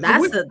like that. I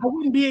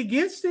wouldn't be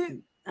against it.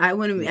 I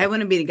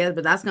wouldn't be together,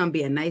 but that's gonna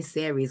be a nice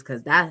series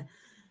because that.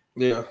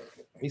 Yeah,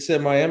 he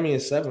said Miami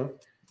is 7.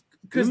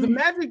 Because the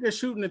Magic are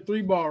shooting the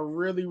 3-ball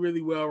really,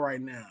 really well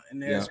right now,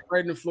 and they're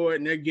spreading the floor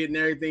and they're getting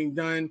everything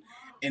done.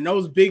 And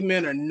those big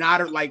men are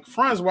not like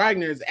Franz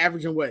Wagner is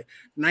averaging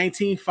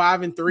 19,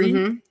 5, and 3.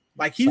 Mm-hmm.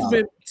 Like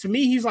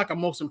he's like a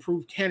most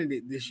improved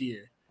candidate this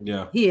year.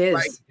 Yeah, he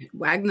is.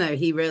 Wagner,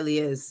 he really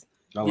is.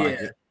 I like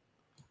it.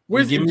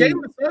 Where's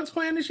Jalen Suggs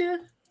playing this year?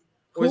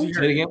 Or is he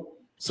hurt again?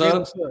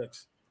 Suggs.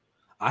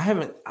 I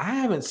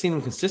haven't seen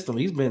him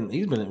consistently. He's been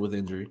with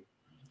injury.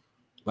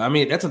 But I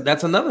mean,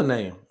 that's another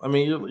name. I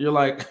mean, you're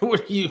like,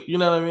 what are you? You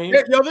know what I mean?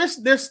 Yo,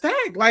 they're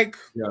stacked. Like,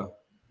 yeah.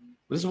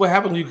 This is what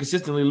happens when you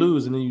consistently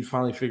lose, and then you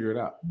finally figure it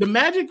out. The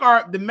Magic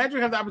have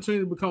the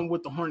opportunity to become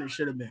what the Hornets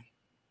should have been.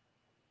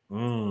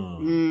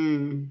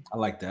 I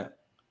like that.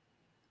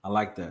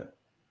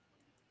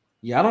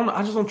 Yeah,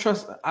 I just don't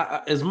trust.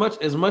 As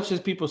much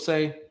as people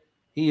say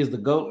he is the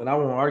GOAT, and I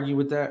won't argue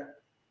with that.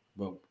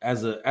 But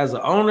as an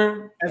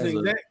owner,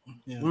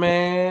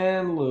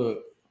 man,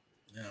 look.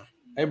 Yeah.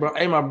 Hey,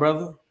 my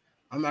brother.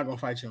 I'm not gonna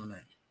fight you on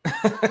that.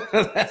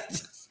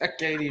 I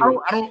can't even.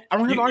 I don't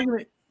have an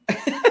argument.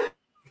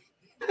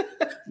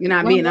 You're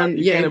not being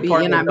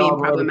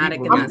problematic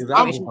in that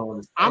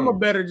situation. I'm a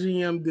better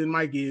GM than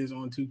Mike is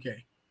on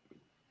 2K.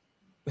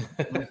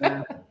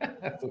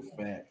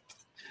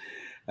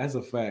 That's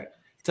a fact.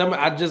 Tell me,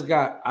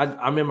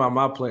 I'm in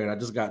my player. And I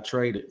just got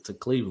traded to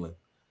Cleveland.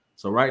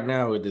 So right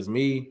now it is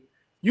me.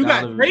 You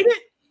Donovan, got traded?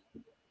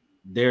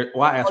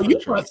 I asked for the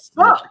trade.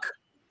 Suck.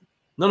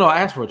 No,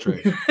 I asked for a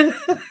trade. You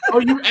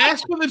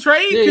asked for the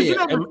trade? Because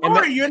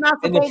you're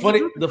not supposed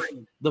to.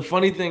 The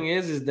funny thing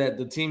is that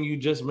the team you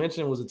just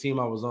mentioned was the team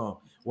I was on.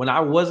 When I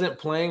wasn't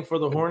playing for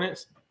the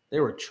Hornets, they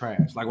were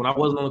trash. Like when I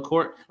wasn't on the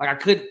court, like I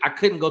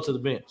couldn't go to the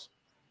bench.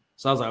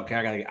 So I was like,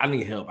 okay, I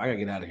need help. I gotta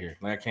get out of here.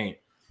 Like I can't.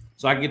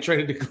 So I get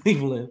traded to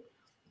Cleveland,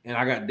 and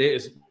I got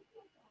this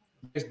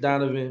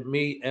Donovan,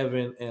 me,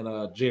 Evan,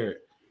 and Jared.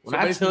 When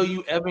I tell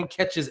you Evan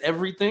catches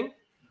everything,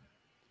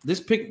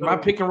 my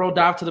pick and roll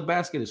dive to the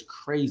basket is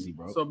crazy,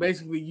 bro. So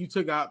basically, you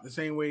took out the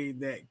same way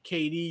that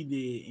KD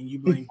did, and you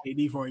blame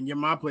KD for it. And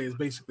my play is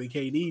basically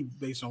KD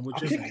based on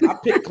what you're saying. I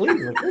picked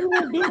Cleveland.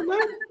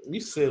 You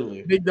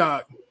silly. Big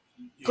dog.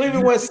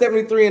 Cleveland went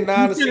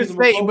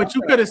 73-9. But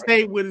you could have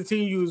stayed with the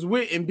team you was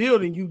with and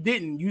building. You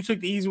didn't. You took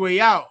the easy way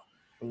out.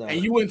 No.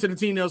 And you went to the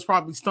team that was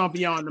probably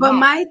stomping you on the mouth. But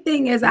my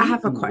thing is, I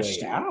have a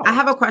question. I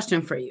have a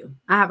question for you.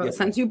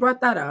 Since you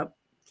brought that up,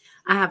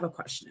 I have a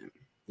question.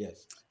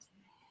 Yes.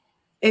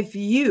 If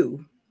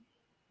you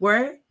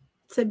were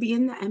to be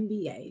in the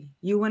NBA,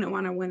 you wouldn't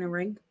want to win a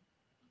ring?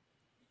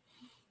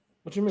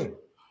 What you mean?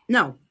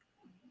 No.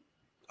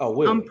 Oh,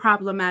 wait.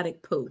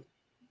 Unproblematic poo.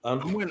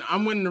 I'm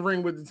winning the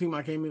ring with the team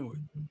I came in with.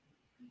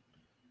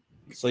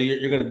 So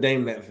you're gonna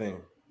dame that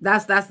thing.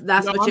 That's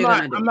what you're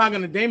gonna do. I'm not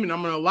gonna dame it.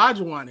 I'm gonna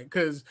Elijah want it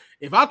because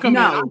if I come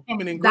in, I'm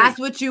coming in. Great. That's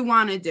what you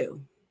want to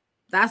do.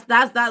 That's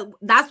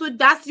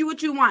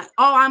what you want.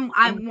 Oh,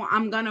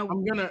 I'm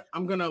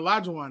gonna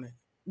Elijah want it.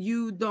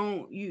 You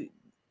don't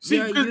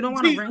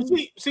want to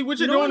ring. See what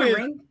you're doing is.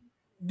 Ring?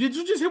 Did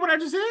you just hear what I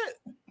just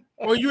said?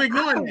 Or are you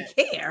ignoring that?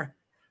 I don't care.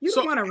 You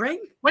don't want a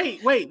ring?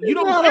 Wait. You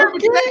don't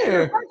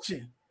care.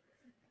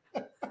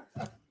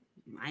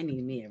 I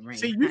need me a ring.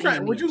 See,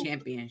 what you're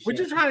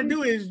trying to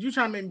do is you're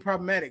trying to make me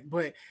problematic,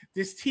 but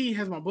this tea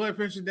has my blood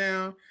pressure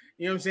down.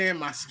 You know what I'm saying?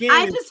 My skin.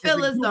 I just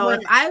feel as though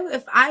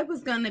if I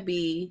was gonna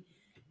be,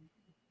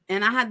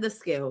 and I had the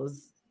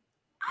skills,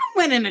 I'm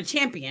winning a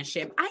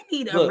championship. I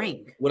need a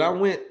ring. When I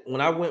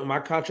went, my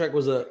contract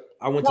was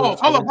I went Hold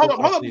to.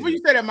 up before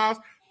you say that, Miles.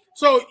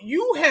 So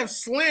you have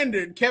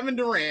slandered Kevin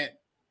Durant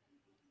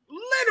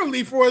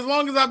literally for as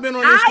long as I've been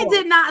on this show. I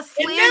did not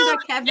slander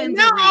Kevin Durant.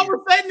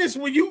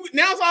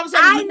 Now all of a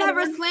sudden I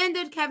never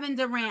slandered Kevin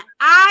Durant.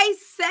 I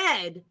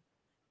said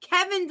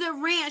Kevin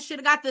Durant should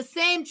have got the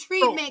same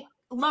treatment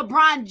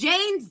LeBron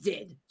James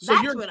did.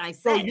 That's what I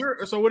said.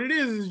 So what it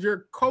is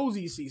you're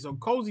Cozy C. So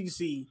Cozy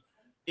C,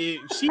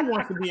 she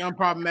wants to be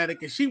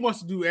unproblematic and she wants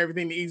to do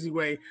everything the easy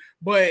way.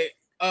 But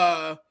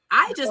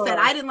I just said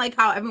I didn't like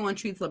how everyone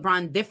treats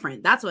LeBron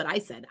different. That's what I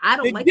said. I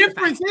don't like the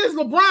difference is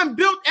LeBron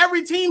built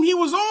every team he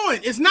was on.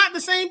 It's not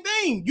the same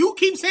thing. You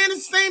keep saying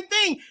it's the same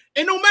thing.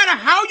 And no matter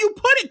how you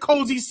put it,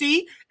 Cozy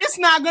C, it's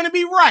not going to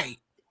be right.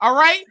 All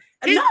right?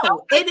 It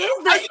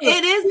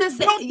is the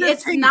same.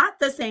 It's not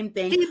the same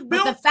thing.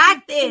 But the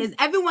fact is,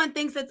 everyone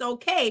thinks it's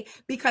okay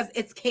because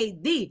it's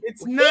KD.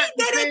 It's not.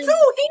 He did it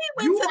too.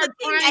 He went to the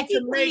team that he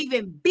couldn't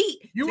even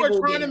beat. You are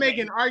trying to make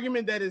an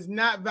argument that is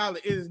not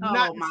valid. It is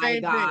not the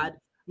same thing.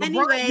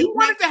 Anyway, you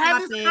wanted to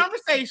have this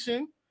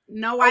conversation.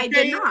 No, I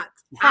did not.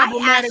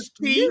 I asked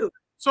you.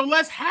 So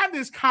let's have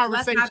this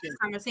conversation.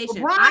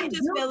 I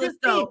just feel as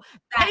though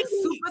that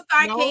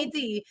superstar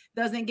KD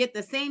doesn't get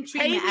the same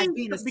treatment as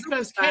being a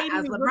superstar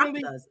as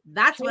LeBron does.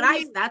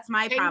 That's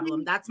my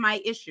problem. That's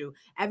my issue.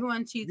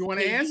 Everyone treats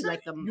KD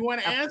like a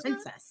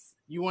princess.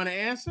 You want to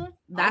answer?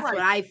 That's what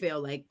I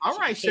feel like. All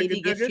right,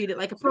 KD gets treated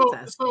like a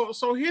princess.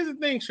 So here's the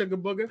thing, Sugar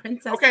Booger.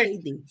 Princess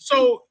KD.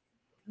 So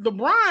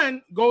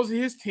LeBron goes to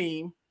his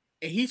team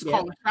and he's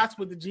calling shots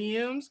with the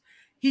GMs.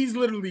 He's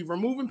literally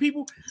removing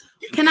people.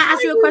 Can I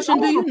ask you a question?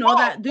 Do you know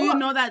that? Do you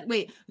know that?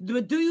 Wait,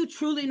 do you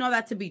truly know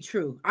that to be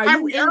true? Are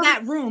you in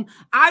that room?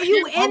 Are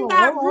you in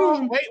that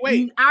room?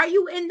 Wait. Are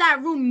you in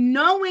that room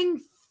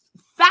knowing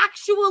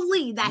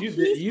factually that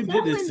he's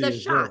calling the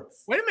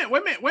shots? Wait a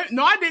minute.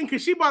 No, I didn't,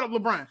 because she brought up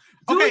LeBron.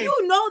 Do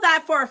you know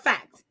that for a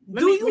fact?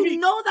 Do you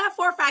know that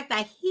for a fact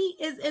that he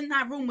is in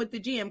that room with the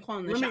GM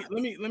calling the shots?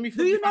 Let me.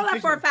 Do you know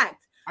that for a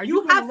fact?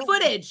 You have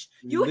footage.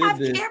 You have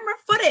camera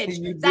footage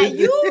that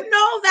you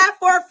know that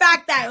for a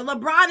fact that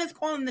LeBron is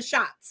calling the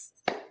shots.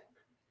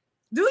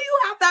 Do you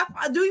have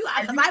that? Do you?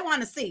 Because I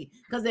want to see.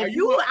 Because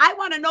I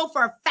want to know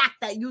for a fact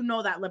that you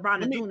know that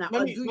LeBron is doing that.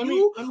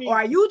 Or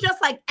are you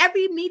just like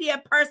every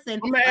media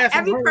person,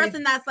 every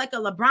person that's like a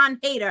LeBron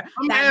hater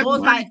that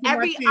goes by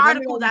every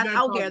article that's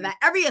out here, that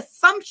every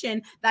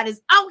assumption that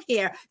is out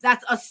here,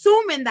 that's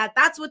assuming that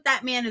that's what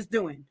that man is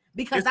doing?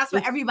 Because that's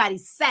what everybody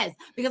says.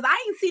 Because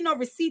I ain't seen no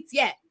receipts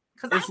yet.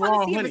 Because I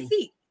want to see a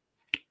receipt.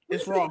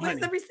 Where's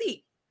the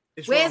receipt?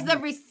 Where's the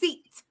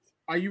receipt?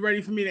 Are you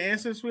ready for me to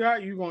answer,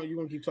 sweetheart? You gonna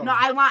keep talking? No,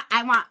 I want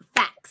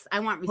facts.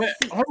 I want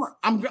receipts. Hold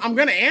on. I'm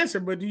gonna answer,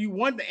 but do you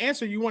want the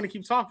answer? You want to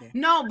keep talking?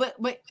 No, but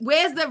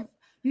where's the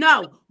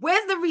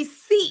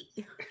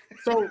receipt?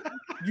 So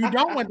you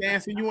don't want the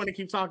answer. You want to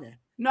keep talking?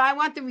 No, I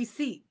want the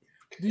receipt.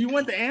 Do you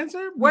want the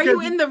answer? Were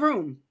you in the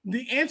room?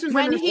 The answer is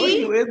when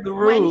he was in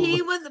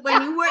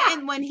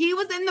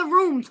the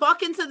room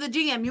talking to the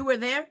GM. You were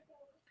there.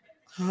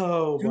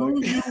 Oh,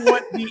 do you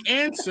want the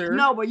answer?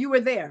 No, but you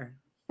were there.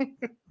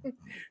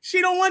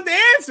 She don't want the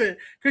answer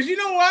because you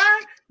know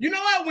why? You know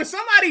what? When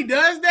somebody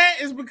does that,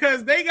 it's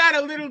because they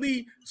gotta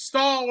literally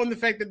stall on the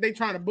fact that they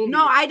trying to bully.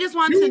 No, I just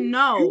want to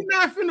know. You're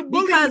not finna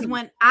bully because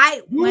me.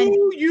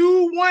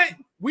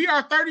 We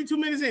are 32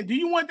 minutes in. Do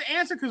you want the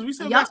answer? Because we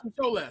still got some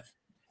show left.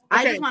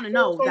 Okay. I just want to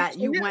know that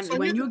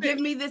when you give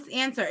me this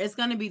answer, it's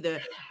gonna be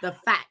the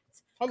fact.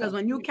 Because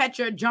when you catch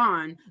your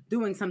John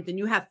doing something,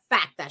 you have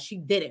fact that she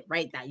did it,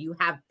 right? That you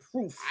have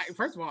proof.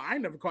 First of all, I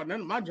ain't never caught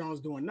none of my Johns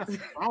doing nothing.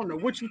 I don't know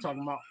what you're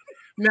talking about.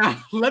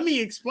 Now, let me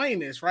explain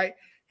this, right?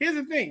 Here's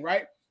the thing,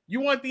 right?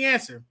 You want the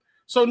answer.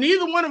 So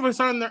neither one of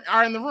us are in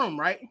the room,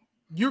 right?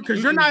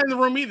 Because you're not in the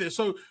room either.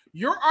 So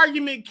your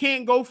argument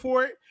can't go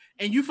for it.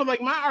 And you feel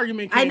like my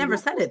argument can't I never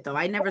said it, though.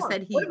 I never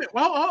said he. Wait a minute.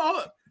 Well, hold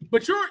up.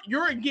 But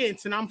you're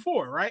against and I'm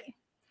for, right?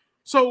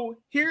 So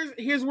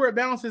here's where it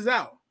balances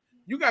out.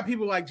 You got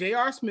people like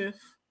J.R. Smith,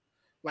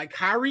 like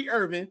Kyrie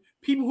Irving,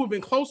 people who have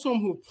been close to him,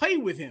 who have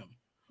played with him,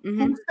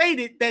 who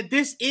stated that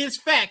this is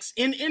facts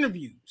in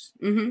interviews.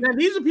 Now,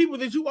 these are people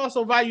that you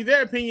also value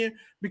their opinion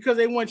because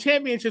they won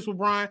championships with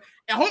Brian.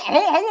 And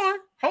hold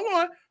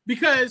on.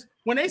 Because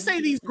when they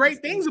say these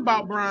great things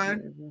about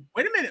Brian,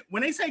 wait a minute.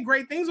 When they say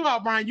great things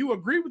about Brian, you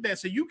agree with that.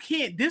 So you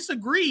can't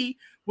disagree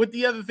with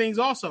the other things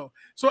also.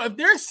 So if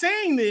they're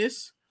saying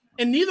this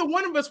and neither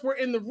one of us were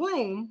in the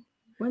room,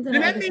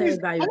 then that means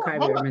value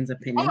Kyrie Irving's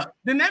opinion.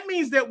 Then that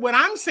means that what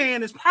I'm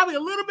saying is probably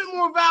a little bit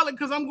more valid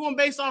because I'm going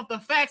based off the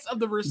facts of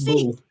the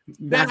receipt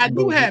that I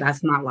do have.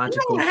 That's not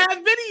logical. You don't have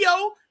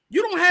video.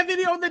 You don't have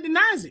video that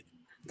denies it.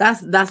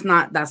 That's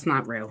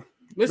not real.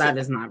 Listen, that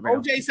is not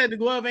real. OJ said the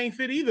glove ain't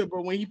fit either,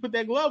 but when he put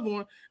that glove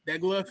on,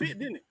 that glove fit,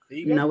 didn't it? There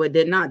you go. No, it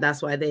did not.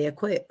 That's why they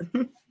acquit.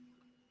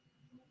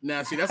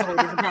 Now, see, that's a whole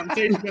different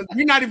conversation because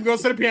we're not even going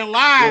to sit up here and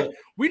lie.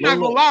 We're not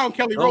going to lie on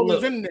Kelly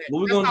Rowland's internet.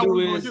 What we're going to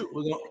do is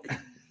we're going.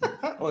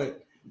 Wait,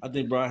 I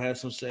think Brian had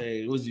some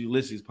say. It was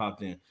Ulysses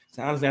popped in.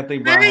 So honestly, I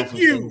think Brian had some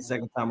say the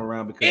second time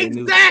around because they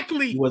knew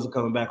he wasn't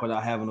coming back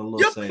without having a little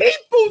Your say.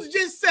 peoples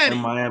just said in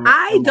it. Miami,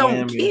 I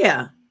don't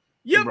care.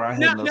 Yep.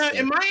 Now,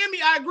 in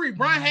Miami, I agree.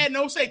 Brian had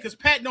no say because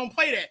Pat don't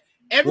play that.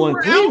 Everywhere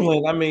well, in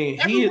Cleveland, else, I mean,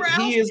 he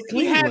is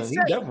Cleveland.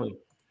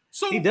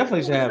 He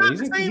definitely should have it.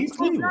 He's Cleveland.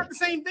 It's not the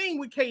same thing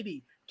with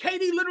KD.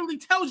 KD literally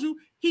tells you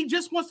he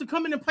just wants to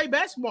come in and play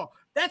basketball.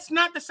 That's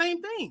not the same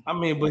thing. I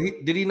mean, but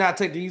did he not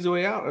take the easy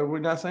way out? Or we're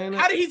not saying that?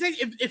 How did he take?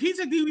 If he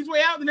took the easy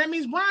way out, then that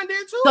means Brian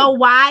did too. So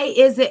why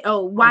is it?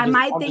 Oh, why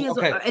my thing is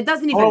okay. It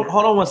doesn't even.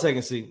 Hold on 1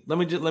 second. See, let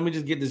me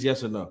just get this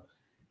yes or no.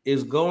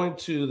 Is going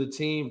to the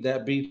team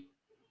that beat.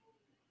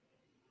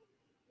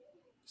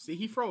 See,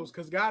 he froze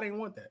because God ain't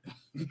want that.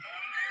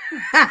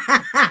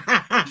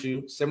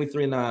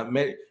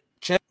 73-9.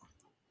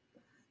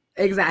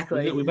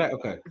 Exactly. We back.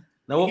 Okay.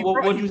 Now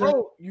what you say?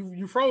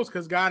 You froze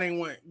because God ain't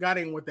want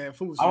that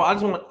food. I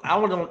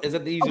want. Is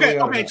that the easy way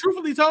out? Okay.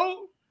 Truthfully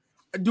told,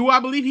 do I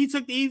believe he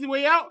took the easy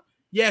way out?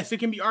 Yes, it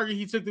can be argued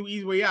he took the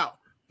easy way out.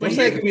 Don't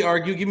say it can be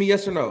argued. Give me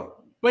yes or no.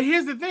 But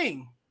here's the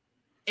thing: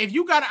 if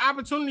you got an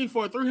opportunity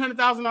for a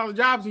 $300,000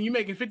 jobs and you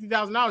making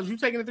 $50,000, you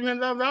taking the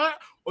 $300,000,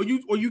 or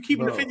you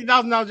keeping the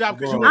 $50,000 job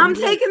because I'm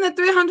taking the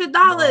 $300.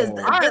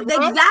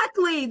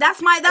 Exactly. That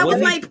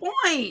was my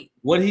point.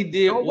 What he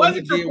did was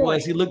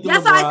he looked at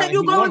That's why I said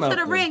you going to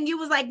the ring. You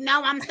was like,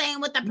 no, I'm staying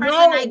with the person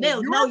I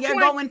built. No, you're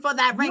going for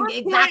that ring.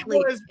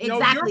 Exactly.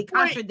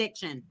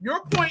 Contradiction.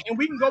 Your point, and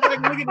we can go back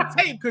and look at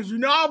the tape because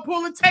I'll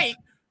pull the tape.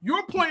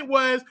 Your point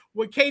was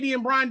what KD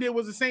and Brian did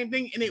was the same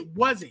thing, and it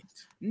wasn't.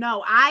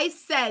 No, I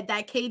said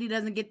that KD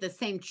doesn't get the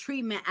same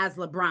treatment as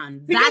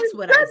LeBron. That's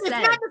what I said. It's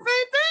not the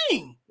same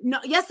thing. No,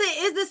 yes,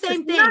 it is the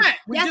same thing.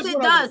 Yes, it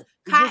does.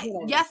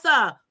 Yes,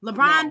 sir.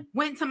 LeBron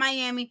went to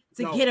Miami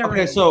to get a ring.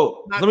 Okay,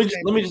 so let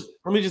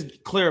me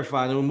just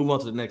clarify, and then we'll move on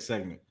to the next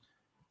segment.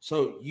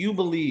 So you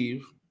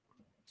believe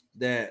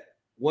that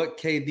what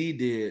KD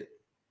did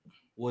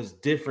was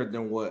different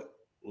than what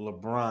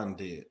LeBron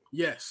did?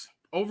 Yes.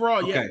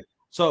 Overall, yeah.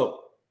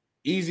 So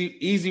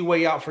easy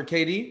way out for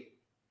KD.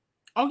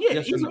 Oh yeah,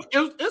 yes,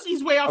 it was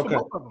easy way out for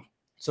both of them.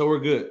 So we're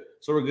good.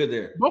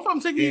 There. Both of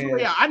them take the easy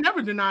way out. I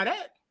never deny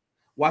that.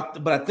 Well,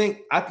 but I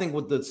think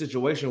what the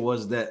situation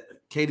was that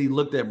KD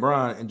looked at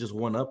Brian and just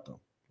one up them.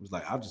 He was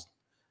like, I'm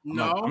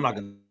not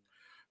gonna.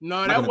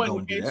 No, that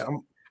wasn't the case.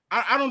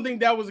 I don't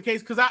think that was the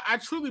case because I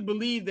truly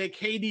believe that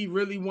KD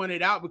really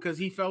wanted out because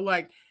he felt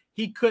like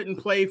he couldn't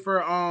play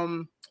for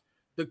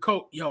the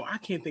coach. I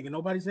can't think of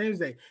nobody's name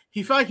today.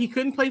 He felt like he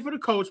couldn't play for the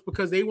coach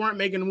because they weren't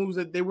making the moves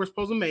that they were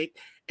supposed to make,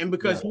 and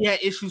because he had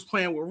issues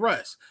playing with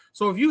Russ.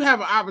 So if you have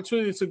an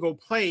opportunity to go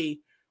play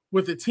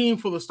with a team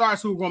full of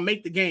stars who are going to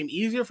make the game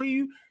easier for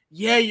you,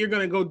 you're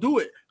going to go do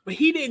it. But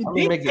he didn't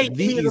dictate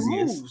any of the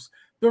moves.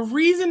 The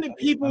reason that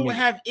people would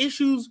have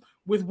issues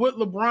with what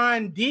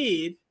LeBron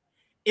did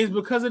is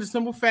because of the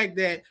simple fact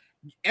that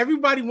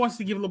everybody wants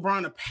to give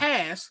LeBron a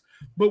pass.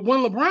 But when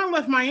LeBron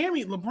left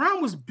Miami,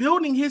 LeBron was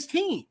building his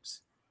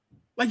teams.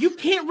 Like, you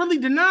can't really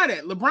deny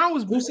that. LeBron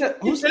was. Who said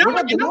we're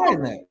not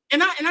denying that?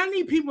 And I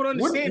need people to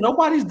understand.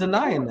 Nobody's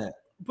denying that.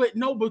 But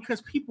no,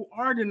 because people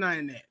are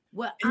denying that.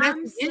 What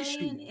I'm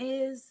saying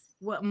is,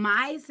 what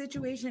my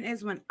situation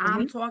is when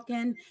I'm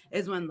talking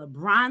is when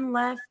LeBron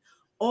left,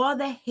 all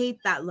the hate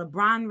that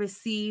LeBron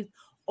received,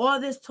 all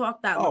this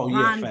talk that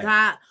LeBron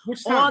got,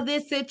 all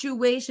this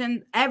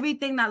situation,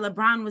 everything that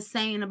LeBron was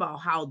saying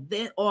about how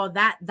this, all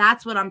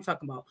that's what I'm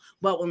talking about.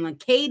 But when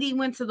KD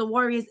went to the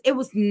Warriors, it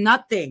was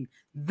nothing.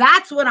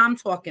 That's what I'm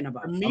talking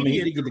about. The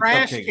media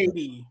trashed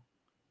KD.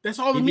 That's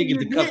all the media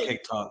did.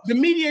 Cupcake talk. The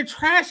media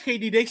trashed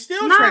KD. They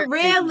still not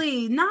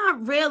really.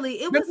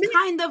 It was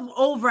kind of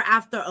over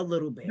after a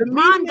little bit.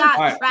 LeBron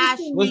got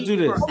trashed. Let's do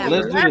this.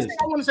 Let's do this.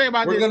 I want to say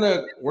about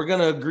we're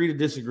gonna agree to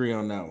disagree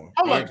on that one.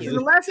 Oh, right? The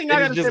last thing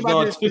I got to say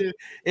about this is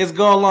it's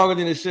going longer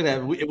than it should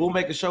have. We'll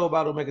make a show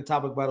about it. We'll make a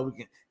topic about it. We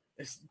can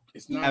it's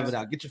have it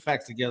out. Get your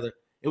facts together,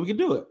 and we can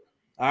do it.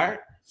 All right.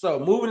 So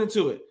moving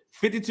into it,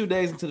 52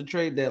 days into the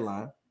trade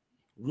deadline.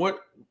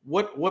 What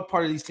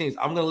part of these teams?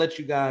 I'm gonna let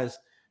you guys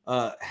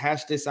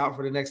hash this out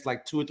for the next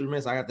like 2 or 3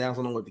 minutes. I got to have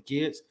something with the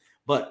kids,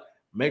 but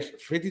make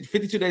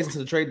 52 days into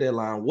the trade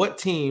deadline. What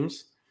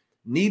teams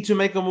need to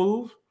make a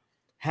move,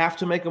 have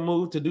to make a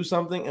move to do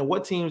something, and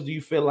what teams do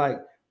you feel like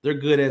they're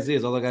good as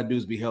is? All I got to do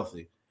is be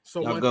healthy.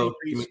 So one go.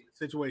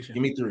 Situation.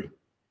 Give me 3.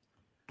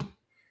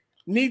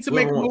 Need to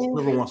make a move.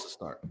 Whoever wants to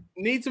start.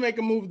 Need to make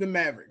a move. The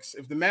Mavericks.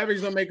 If the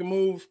Mavericks don't make a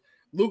move,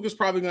 Luka's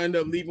probably going to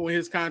end up leaving when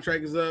his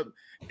contract is up,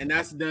 and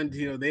that's a done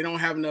deal. They don't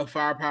have enough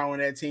firepower on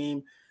that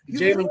team.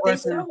 Jalen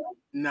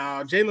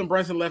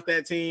Brunson left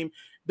that team.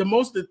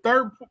 The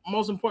third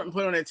most important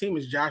player on that team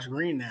is Josh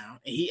Green now,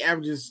 and he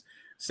averages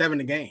 7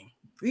 a game.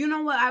 You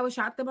know what I was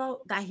shocked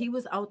about? That he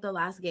was out the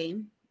last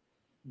game.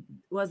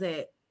 Was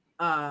it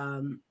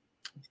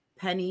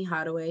Penny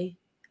Hardaway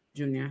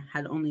Jr.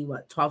 had only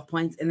 12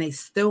 points, and they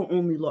still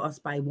only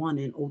lost by 1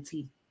 in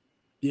OT.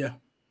 Yeah,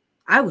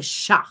 I was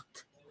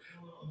shocked.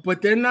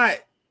 But they're not.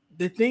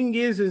 The thing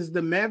is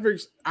the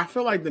Mavericks. I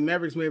feel like the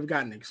Mavericks may have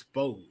gotten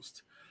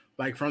exposed.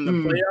 like from the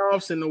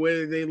playoffs and the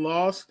way that they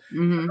lost. I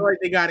feel like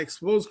they got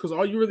exposed because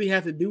all you really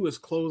have to do is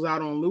close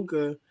out on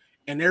Luka,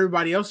 and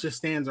everybody else just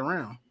stands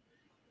around.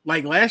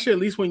 Like last year,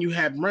 at least when you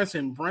had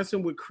Brunson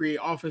would create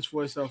offense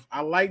for himself. I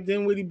like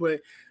Dinwiddie,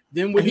 but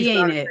Dinwiddie he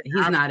ain't it.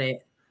 He's not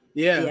it.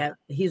 Yeah,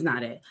 he's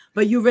not it.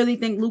 But you really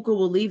think Luka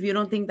will leave? You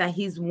don't think that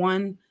he's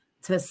one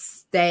to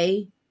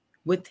stay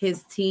with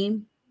his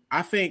team?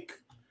 I think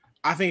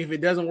if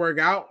it doesn't work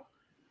out,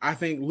 I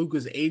think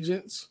Luka's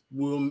agents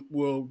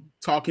will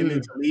talk him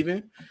into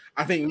leaving.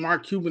 I think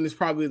Mark Cuban is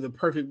probably the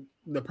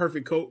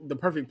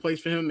perfect place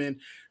for him, and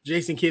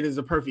Jason Kidd is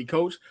the perfect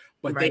coach.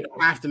 But they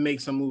have to make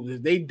some moves.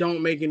 If they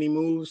don't make any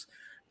moves,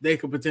 they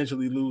could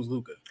potentially lose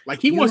Luka.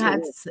 Like you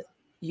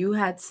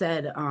had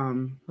said,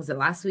 was it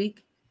last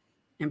week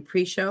in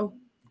pre-show?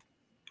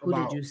 Who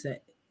did you say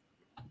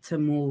to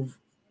move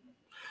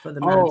for the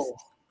Mavs?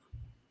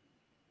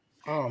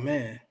 Oh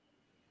man,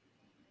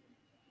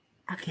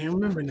 I can't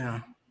remember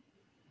now.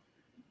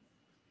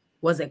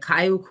 Was it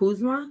Kyle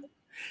Kuzma?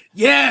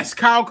 Yes,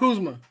 Kyle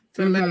Kuzma.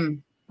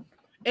 And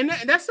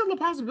that's still a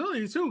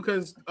possibility too,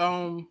 because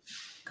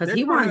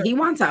he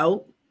wants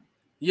out.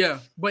 Yeah,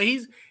 but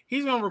he's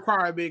gonna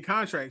require a big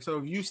contract. So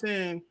if you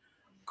send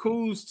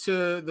Kuz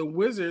to the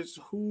Wizards,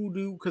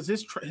 because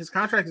his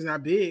contract is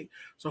not big,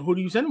 so who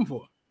do you send him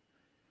for?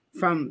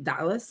 From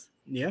Dallas?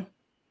 Yeah,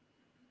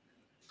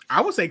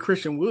 I would say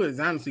Christian Woods,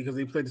 honestly, because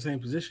they play the same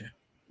position.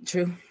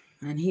 True,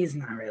 and he's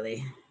not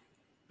really.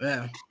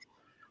 Yeah.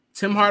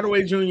 Tim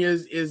Hardaway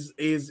Jr.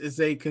 is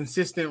a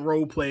consistent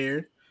role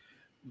player.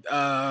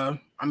 I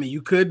mean,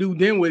 you could do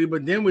Dinwiddie,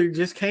 but Dinwiddie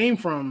just came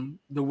from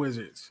the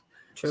Wizards,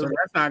 so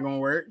that's not gonna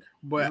work.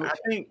 But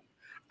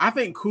I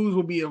think Kuz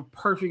will be a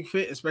perfect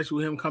fit, especially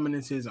with him coming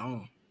into his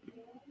own.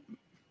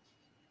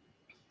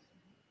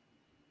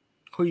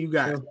 Who you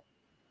got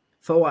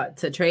for what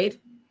to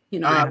trade? You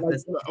know,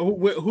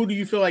 who do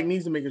you feel like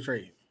needs to make a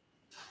trade?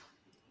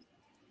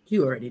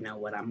 You already know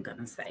what I'm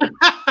gonna say.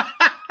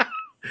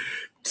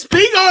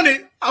 Speak on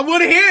it. I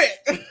want to hear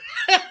it.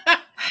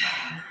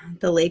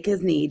 The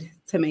Lakers need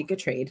to make a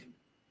trade.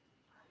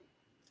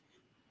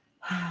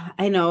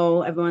 I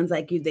know everyone's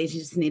like, they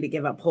just need to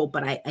give up hope,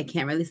 but I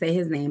can't really say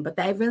his name. But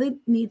I really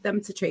need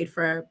them to trade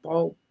for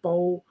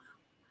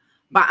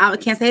but I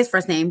can't say his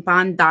first name,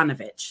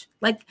 Bogdanovic.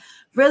 Like,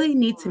 really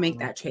need to make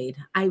that trade.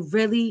 I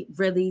really,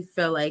 really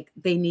feel like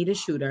they need a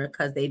shooter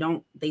because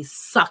they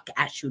suck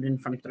at shooting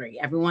from three.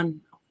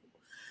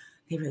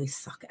 They really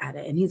suck at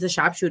it. And he's a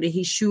sharpshooter.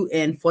 He's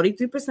shooting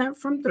 43%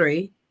 from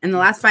three. In the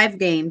last 5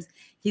 games,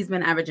 he's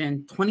been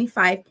averaging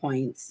 25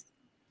 points,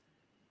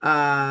 3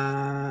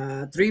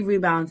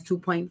 rebounds,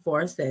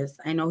 2.4 assists.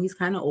 I know he's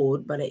kind of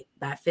old, but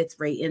that fits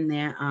right in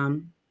their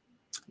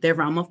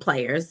realm of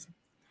players.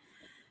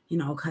 You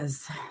know,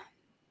 because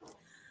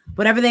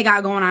whatever they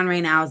got going on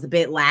right now is a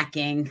bit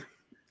lacking,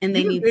 and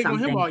they need something. You've been big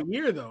on him all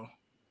year, though.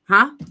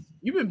 Huh?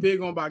 You've been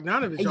big on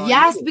Bogdanovic all year.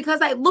 Yes, because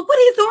look what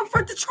he's doing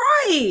for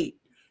Detroit.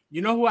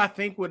 You know who I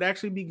think would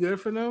actually be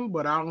good for them,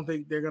 but I don't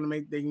think they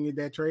can get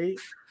that trade.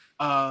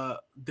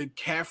 The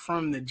cat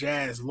from the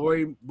Jazz,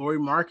 Lauri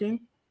Markkanen.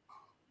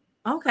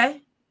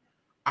 Okay.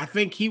 I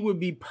think he would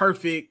be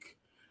perfect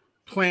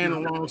playing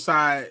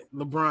alongside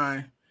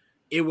LeBron.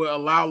 It would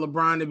allow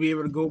LeBron to be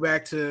able to go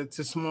back to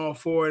small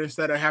forward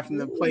instead of having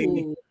to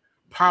play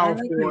power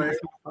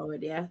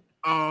forward. Yeah.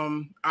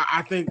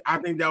 I think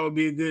that would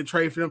be a good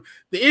trade for them.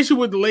 The issue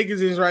with the Lakers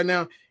is right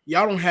now,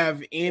 y'all don't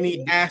have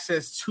any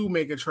assets to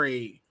make a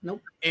trade.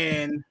 Nope.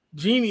 And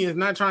Genie is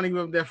not trying to give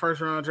up that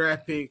first round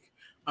draft pick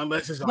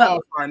unless it's an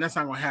all-star, and that's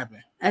not going to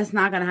happen. It's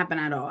not going to happen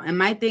at all. And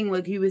my thing,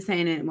 like you was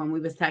saying it when we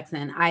was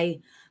texting, I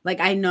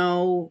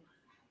know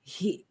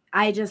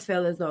I just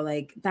feel as though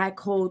like that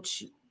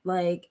coach,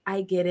 like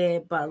I get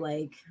it, but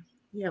like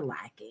you're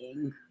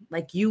lacking.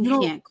 Like you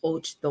can't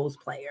coach those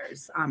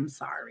players. I'm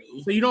sorry.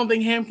 So you don't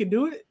think Ham can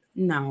do it?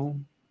 No.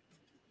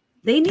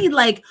 They need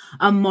like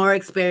a more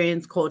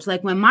experienced coach.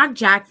 Like when Mark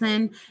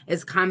Jackson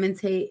is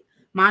commentating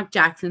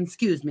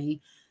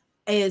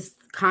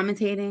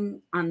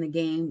on the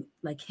game,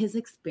 like his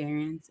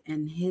experience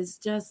and his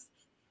just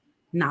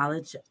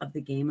knowledge of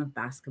the game of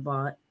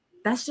basketball,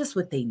 that's just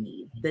what they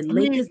need. The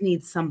Lakers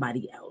need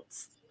somebody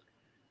else.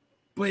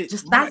 But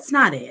that's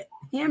not it.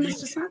 Ham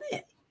is just not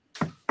it.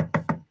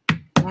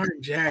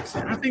 Mark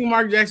Jackson. I think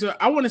Mark Jackson.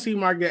 I want to see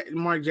Mark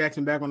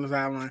Jackson back on the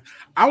sideline.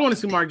 I want to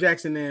see Mark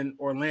Jackson in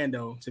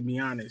Orlando, to be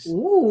honest.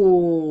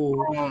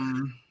 Ooh.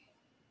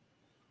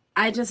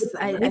 I just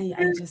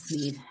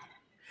need.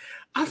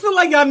 I feel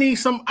like y'all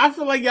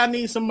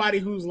need somebody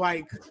who's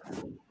like.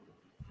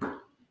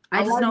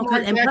 I just know,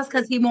 and plus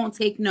because he won't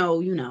take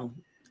no,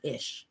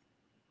 ish.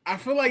 I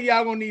feel like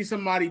y'all gonna need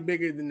somebody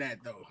bigger than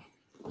that though.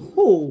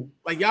 Who?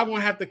 Like y'all gonna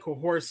have to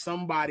coerce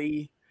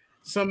somebody,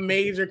 some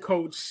major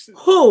coach.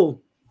 Who?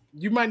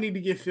 You might need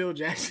to get Phil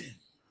Jackson.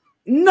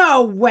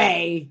 No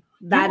way.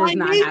 That is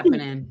not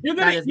happening.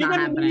 That is not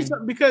happening.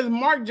 Because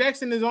Mark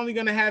Jackson is only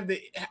gonna have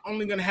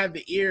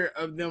the ear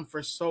of them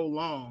for so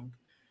long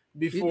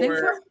before. You think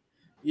so?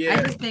 Yeah.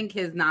 I just think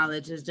his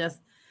knowledge is just,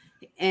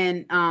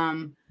 and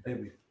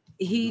maybe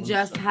he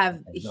just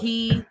have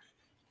he.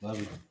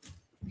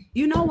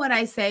 You know what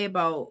I say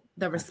about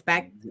the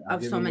respect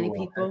of so many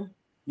people?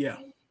 Yeah.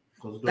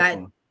 That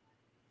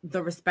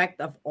the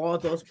respect of all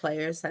those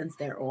players, since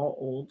they're all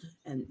old,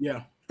 and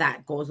yeah,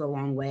 that goes a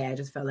long way. I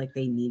just feel like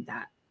they need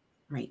that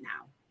right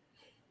now.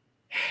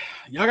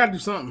 Y'all got to do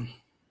something.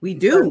 We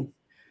do.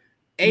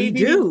 AD, we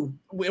do.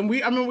 And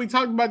we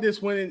talked about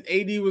this when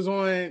AD was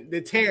on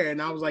the tear,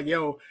 and I was like,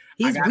 "Yo,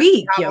 he's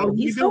weak, yo.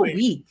 He's so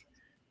weak."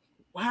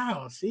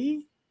 Wow.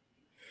 See,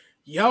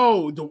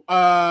 yo,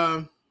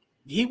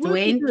 he was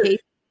Dwayne Casey.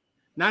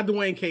 Not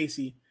Dwayne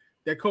Casey.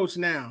 Their coach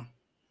now.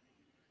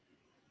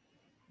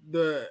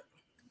 The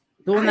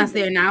one that's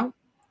there now.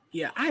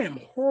 Yeah, I am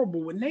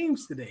horrible with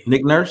names today.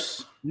 Nick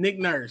Nurse.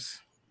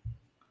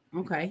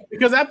 Okay.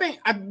 Because I think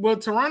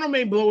Toronto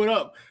may blow it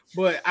up,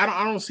 but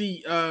I don't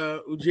see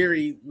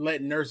Ujiri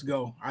letting Nurse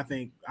go. I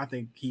think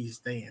he's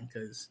staying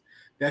because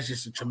that's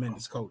just a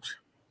tremendous coach.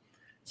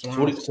 So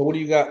what do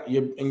you got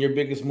in your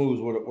biggest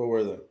moves? What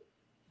were they?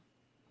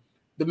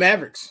 The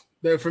Mavericks.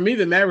 For me,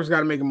 the Mavericks got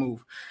to make a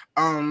move.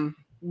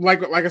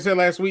 Like I said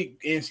last week,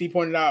 and she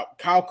pointed out,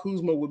 Kyle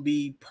Kuzma would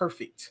be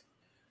perfect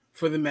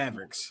for the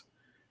Mavericks.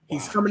 Wow.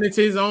 He's coming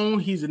into his own.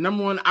 He's the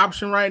number one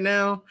option right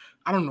now.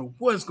 I don't know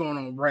what's going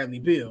on with Bradley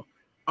Beal.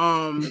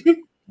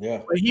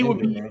 Yeah, but he would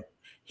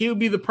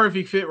be the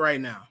perfect fit right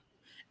now.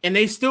 And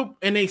they still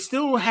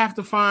have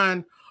to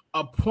find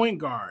a point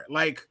guard.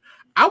 Like,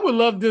 I would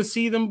love to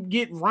see them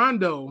get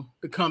Rondo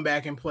to come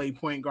back and play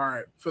point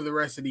guard for the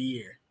rest of the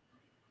year.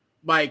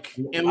 Like,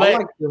 and I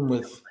like them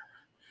with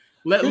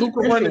Luka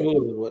run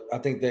it. I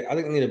think they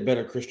need a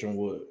better Christian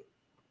Wood.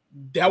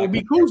 That would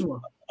be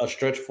Kuzma. A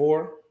stretch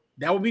four.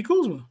 That would be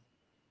Kuzma.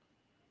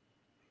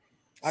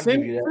 I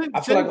give you that.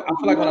 I feel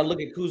like when I look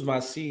at Kuzma, I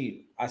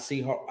see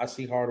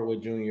Hardaway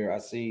Jr. I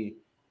see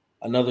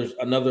another.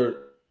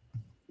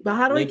 But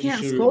Hardaway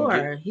can't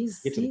score.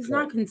 He's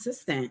not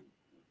consistent.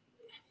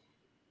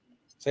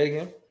 Say it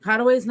again.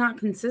 Hardaway's not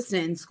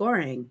consistent in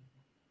scoring.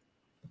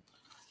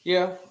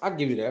 Yeah, I'll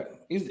give you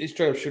that. He's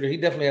straight up shooter. He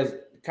definitely has.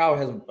 Kyle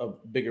has a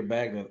bigger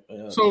bag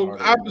than. So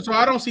I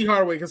don't see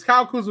Hardaway because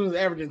Kyle Kuzma is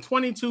averaging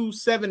 22,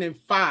 7, and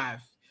 5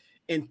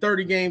 in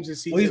 30 games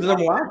this season. Well, he's the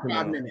number one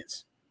 5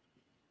 minutes.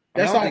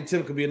 I don't think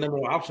Tim could be a number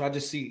one option.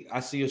 I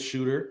see a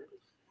shooter.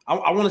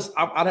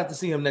 I'd have to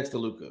see him next to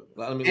Luka.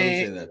 Let me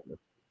say that.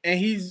 And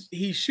he's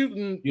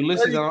shooting.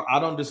 Ulysses, I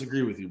don't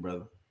disagree with you,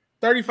 brother.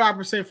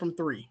 35% from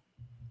 3.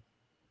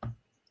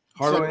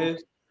 Hardaway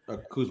is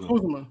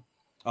Kuzma.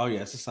 Oh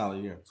yeah, it's a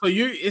solid year. So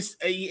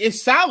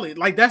it's solid.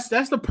 Like that's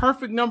the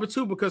perfect number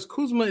 2 because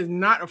Kuzma is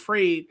not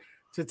afraid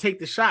to take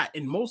the shot,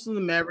 and most of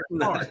the Mavericks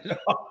are.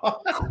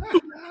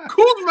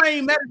 Kuzma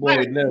ain't mad.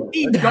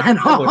 He's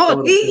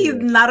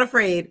not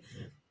afraid.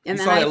 And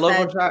you saw that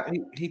logo shot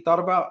he thought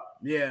about?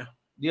 Yeah.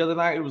 The other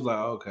night, it was like,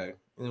 okay.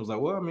 And it was like,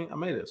 well, I mean, I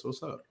made it. So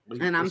what's up?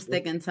 And I'm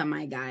sticking to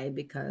my guy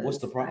because what's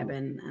the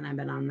problem? I've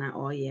been on that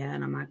all year,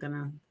 and I'm not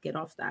gonna get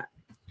off that.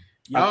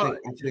 I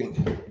think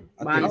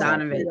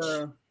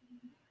Bogdanovich.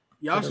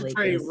 Y'all should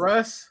trade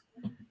Russ,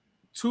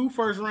 2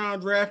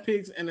 first-round draft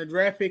picks, and a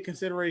draft pick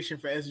consideration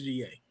for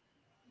SGA.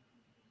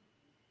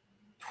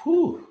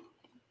 Whew.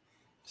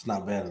 It's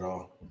not bad at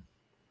all.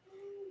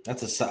 I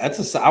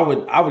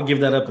would give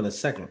that up in a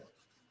second.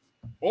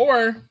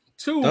 Or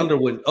 2. Thunder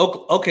wouldn't.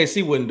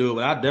 OKC wouldn't do it,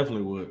 but I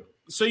definitely would.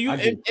 So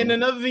and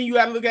another thing you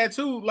got to look at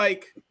too,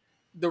 like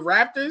the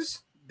Raptors,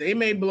 they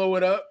may blow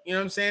it up. You know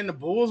what I'm saying? The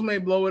Bulls may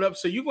blow it up.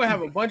 So you're gonna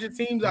have a bunch of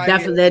teams.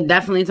 They're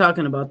definitely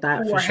talking about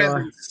that for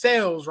sure.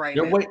 Sales right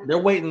now. They're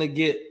waiting to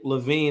get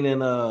Levine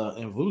and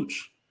Vooch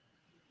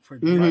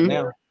right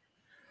now.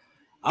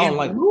 I don't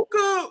like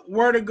Luka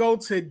were to go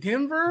to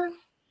Denver.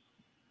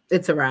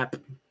 It's a wrap.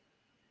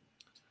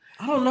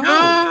 I don't know.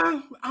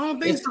 I don't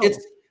think so.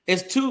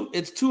 It's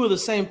two of the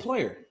same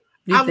player.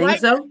 You think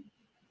so?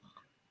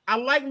 I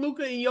like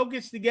Luka and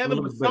Jokic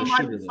together, but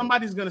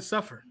somebody's gonna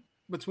suffer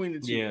between the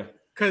two. Yeah,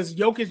 because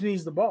Jokic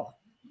needs the ball.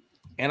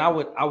 And I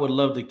would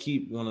love to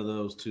keep one of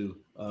those two.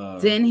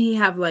 Didn't he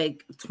have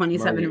like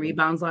 27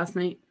 rebounds last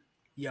night?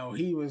 Yo,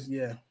 he was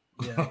yeah.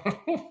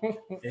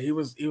 He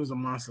was a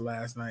monster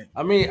last night.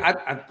 I mean,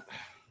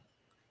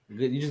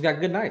 you just got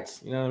good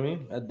nights. You know what I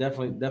mean? That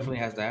definitely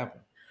has to happen.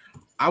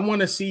 I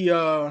want to see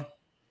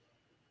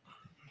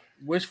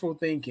wishful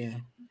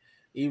thinking,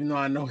 even though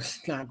I know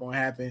it's not going to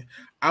happen.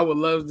 I would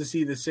love to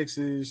see the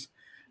Sixers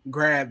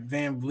grab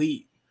Van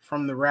Vliet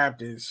from the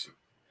Raptors,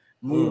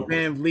 move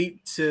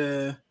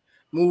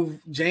move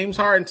James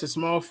Harden to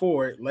small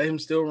forward, let him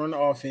still run the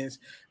offense.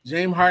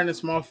 James Harden to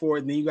small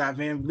forward, then you got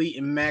Van Vliet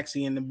and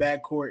Maxey in the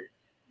backcourt.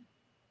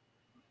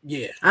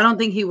 Yeah, I don't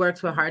think he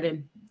works with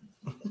Harden.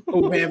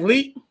 Oh, Van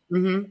Vliet?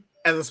 Mm-hmm.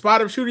 As a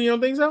spot-up shooter, you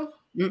don't think so?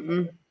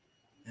 Mm-mm.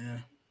 Yeah.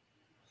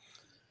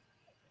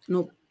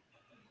 Nope.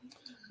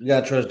 You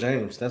gotta trust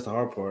James. That's the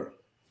hard part.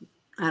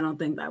 I don't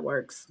think that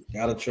works.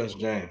 Gotta trust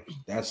James.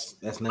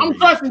 That's never. I'm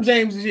trusting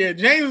James this year.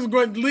 James is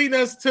going to lead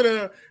us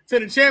to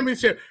the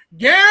championship,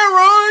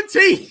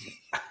 guarantee.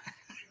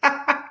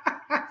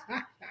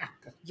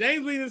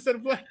 James leading us to the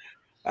play.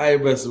 I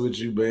ain't messing with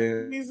you,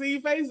 man. You see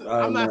face?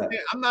 I'm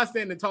not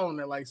standing tall on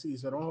that like C,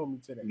 so don't hold me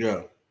to that.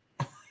 Yeah.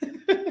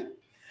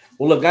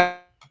 Well, look,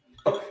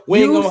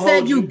 you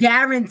said you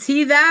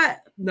guarantee that.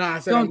 No, I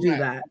said don't do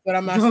that. But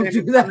I'm not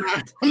standing.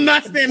 I'm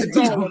not standing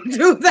tall. Don't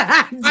do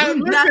that.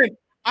 Listen,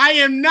 I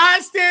am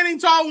not standing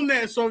tall on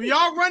that. So if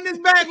y'all run this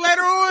back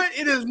later on,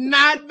 it is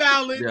not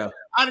valid. Yeah.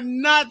 I did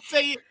not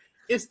say it.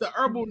 It's the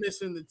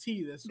herbalness in the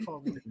tea that's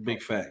called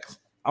big facts.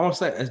 I want to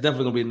say it's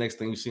definitely gonna be the next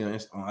thing you see on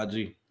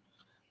IG.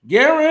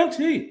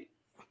 Guarantee.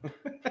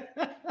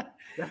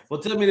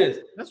 Well, tell me this.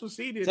 That's what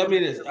C did. Tell me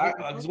this. I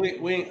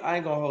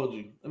ain't gonna hold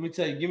you. Let me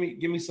tell you.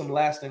 Give me some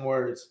lasting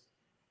words.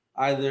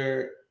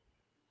 Either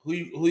who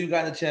you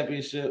got in the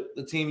championship,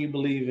 the team you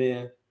believe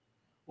in,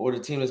 or the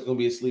team that's gonna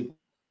be a sleeper.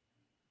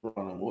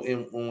 We'll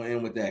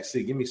end with that.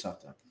 See, give me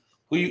something.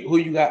 Who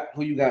you got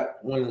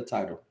winning the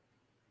title?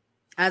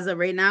 As of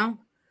right now.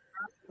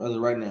 As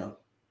of right now.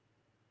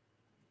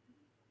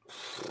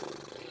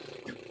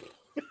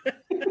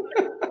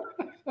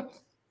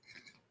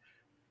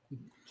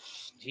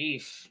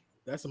 Jeez.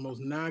 That's the most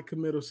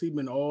non-committal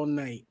seaman all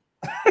night.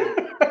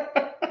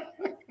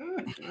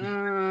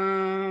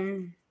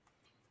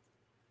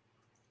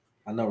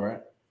 I know, right?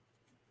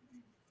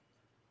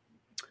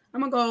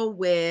 I'm gonna go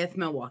with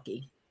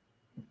Milwaukee.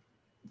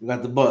 We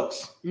got the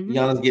Bucks. Mm-hmm.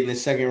 Giannis getting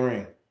his second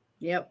ring.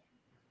 Yep.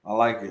 I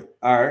like it.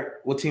 All right.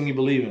 What team you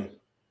believe in?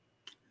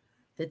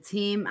 The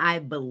team I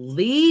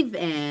believe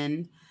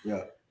in.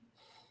 Yeah.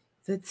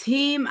 The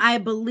team I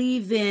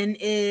believe in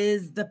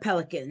is the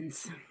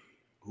Pelicans.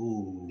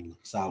 Ooh,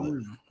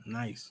 solid.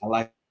 Nice. I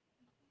like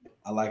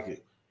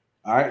it.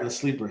 All right, the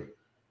sleeper.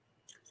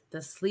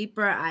 The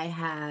sleeper I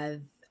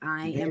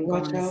am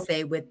going to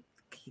say with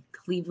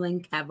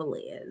Cleveland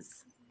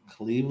Cavaliers.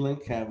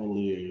 Cleveland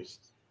Cavaliers.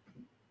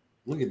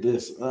 Look at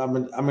this. I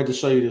meant to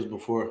show you this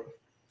before.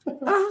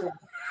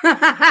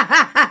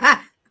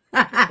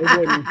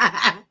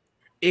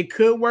 It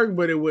could work,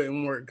 but it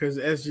wouldn't work because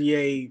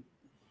SGA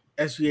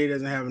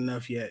doesn't have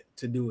enough yet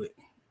to do it.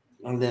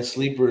 And then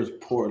sleeper is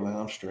Portland.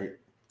 I'm straight.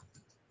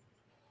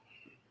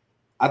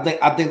 I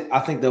think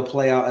they'll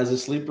play out as a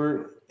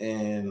sleeper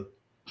and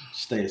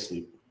stay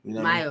asleep. You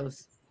know,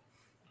 Miles,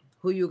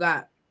 who you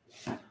got?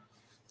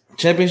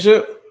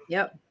 Championship?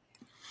 Yep.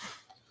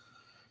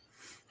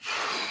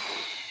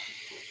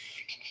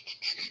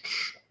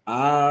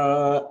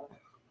 At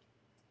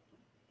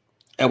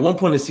one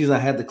point in the season, I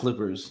had the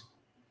Clippers,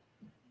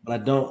 but I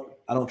don't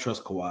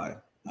trust Kawhi.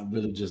 I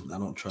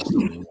don't trust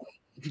him anymore.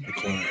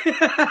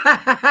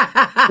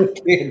 I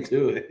can't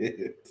do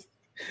it.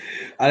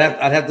 I'd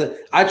have to.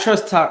 I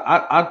trust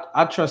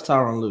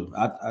Tyronn Lue.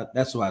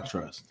 That's who I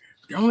trust.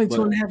 They're only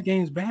 2.5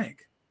 games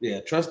back. Yeah,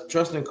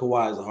 trusting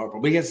Kawhi is a hard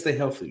part, but he has to stay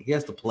healthy. He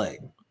has to play.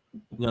 You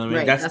know what I mean?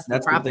 Right, That's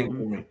the thing for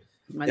me.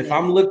 If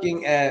I'm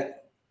looking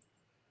at,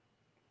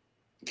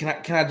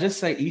 can I just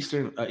say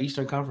Eastern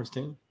Conference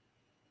team?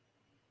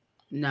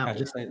 No.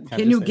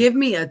 Can you give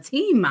me a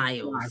team,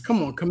 Miles?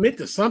 Come on, commit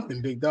to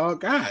something, big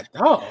dog. God,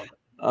 dog.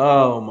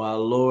 Oh my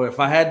Lord! If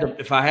I had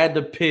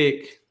to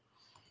pick.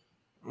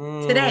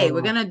 Today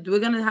we're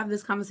gonna have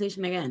this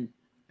conversation again.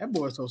 That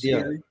boy's so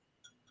scary.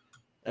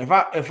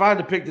 Yeah. If I had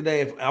to pick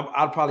today,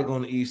 I'd probably go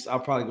in the East. I'll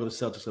probably go to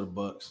Celtics or the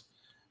Bucks.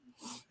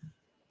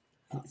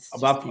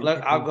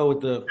 I'll go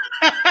with the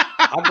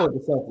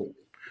Celtics.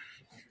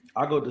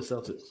 I'll go with the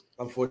Celtics.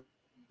 Unfortunately,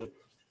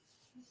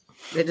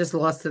 they just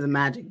lost to the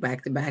Magic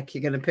back to back.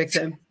 You're gonna pick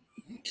them.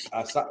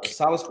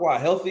 Solid squad,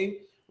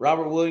 healthy.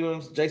 Robert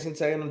Williams, Jason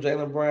Tatum,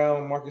 Jaylen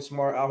Brown, Marcus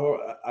Smart,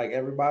 like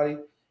everybody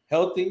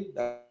healthy.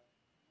 That's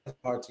a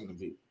hard team to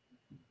beat.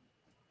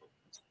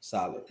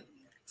 Solid.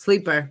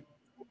 Sleeper.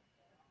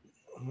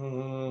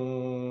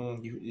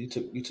 You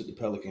took the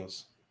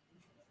Pelicans.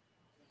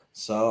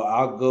 So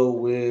I'll go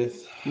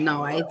with.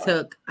 No,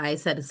 I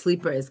said a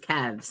sleeper is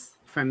Cavs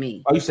for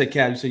me. Oh, you said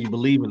Cavs. You said you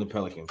believe in the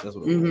Pelicans. That's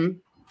what. Mm-hmm.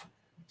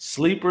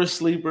 Sleeper.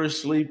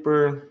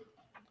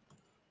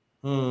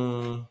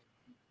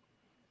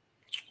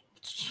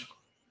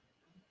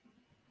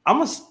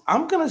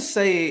 I'm gonna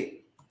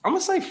say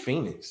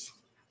Phoenix.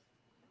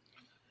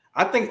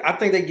 I think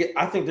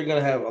they're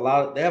gonna have a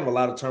lot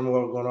of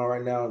turmoil going on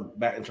right now,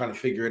 back and trying to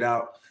figure it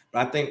out.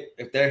 But I think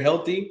if they're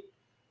healthy,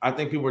 I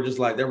think people are just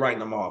like they're writing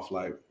them off.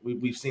 Like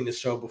we've seen this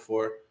show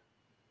before.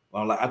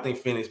 I think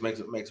Phoenix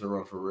makes a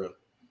run for real.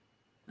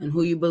 And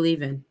who you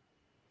believe in?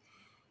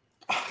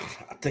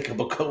 I think I'm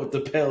gonna go with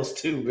the Pels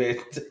too, man.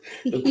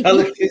 The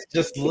Pelicans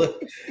just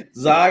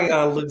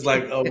Zion looks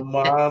like a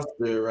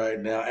monster right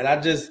now, and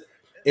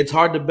it's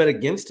hard to bet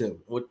against him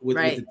with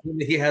the team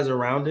that he has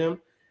around him.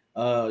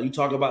 You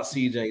talk about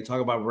CJ, you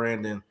talk about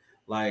Brandon,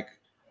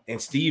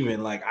 and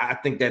Steven. I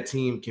think that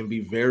team can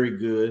be very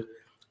good.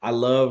 I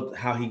loved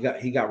how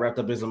he got wrapped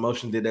up in his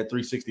emotion, did that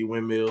 360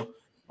 windmill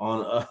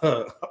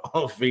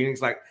on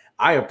Phoenix.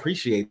 I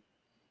appreciate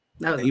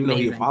that, even though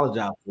he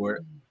apologized for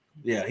it.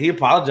 Yeah, he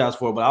apologized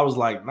for it, but I was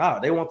like, nah,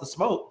 they want the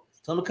smoke.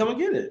 Tell them to come and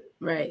get it.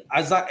 Right.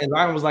 And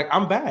Zion was like,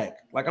 I'm back.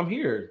 I'm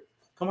here.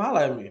 Come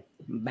holler at me.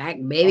 I'm back,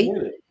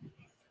 baby.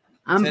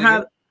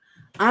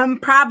 I'm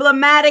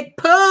problematic,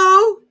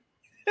 poo.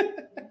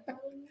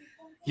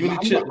 Give me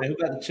the chip, man. Who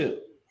got the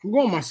chip? I'm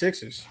going my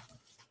Sixers.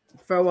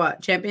 For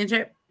what?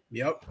 Championship?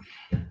 Yep.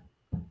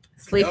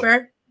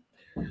 Sleeper?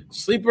 Yep.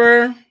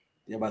 Sleeper.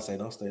 Yeah, about to say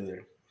don't stay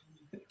there.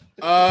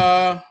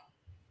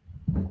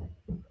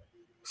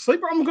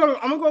 Sleeper. I'm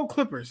gonna go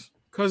Clippers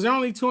because they're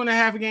only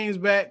 2.5 games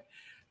back.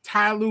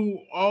 Ty Lue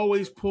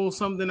always pulls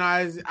something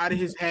out of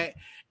his hat,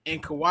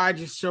 and Kawhi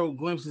just showed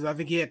glimpses. I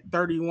think he had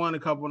 31 a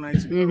couple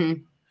nights ago.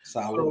 Mm-hmm.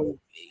 Solid. So,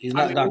 He's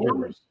not Doc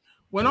Rivers.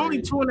 When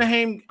only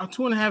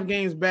 2.5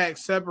 games back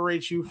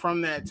separates you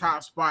from that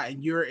top spot,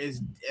 and you're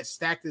as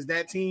stacked as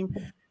that team,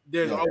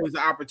 there's always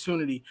an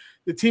opportunity.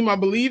 The team I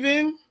believe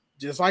in,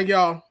 just like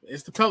y'all,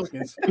 it's the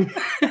Pelicans. We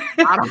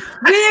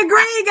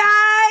agree,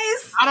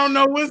 guys. I don't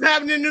know what's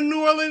happening in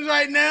New Orleans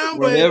right now,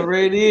 but whatever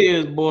it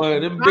is, boy,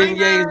 them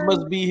beignets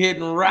must be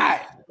hitting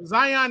right.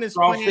 Zion is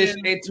Crawfish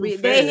playing.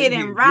 They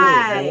hitting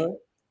right. Good,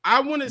 I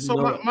wanted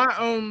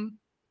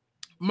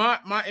my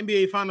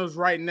NBA finals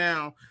right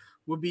now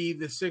would be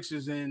the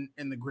Sixers and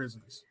the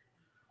Grizzlies.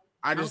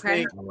 I just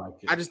think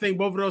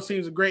both of those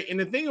teams are great. And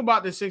the thing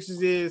about the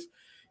Sixers is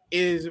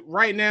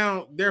right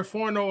now they're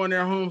 4-0 on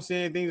their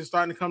homestand. Things are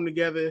starting to come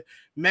together.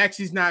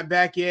 Maxi's not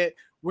back yet.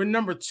 We're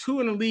number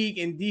 2 in the league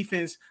in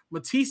defense.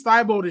 Matisse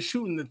Thybulle is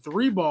shooting the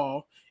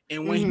 3-ball.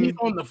 And when he's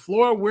on the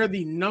floor, we're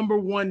the number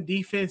 1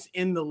 defense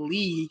in the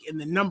league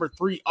and the number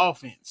 3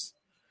 offense.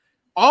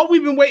 All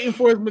we've been waiting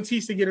for is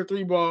Matisse to get a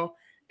 3-ball.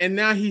 And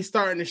now he's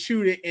starting to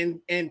shoot it.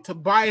 And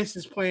Tobias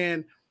is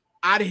playing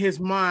out of his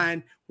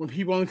mind when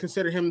people only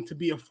consider him to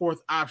be a 4th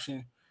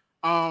option.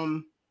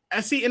 I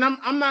see, and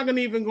I'm not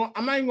even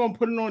gonna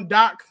put it on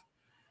Doc,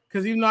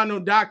 because even though I know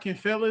Doc can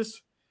fail us,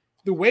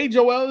 the way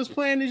Joel is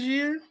playing this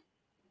year,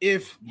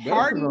 if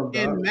Harden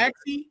and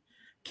Maxey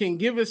can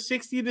give us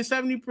 60 to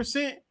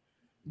 70%,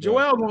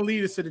 Joel gonna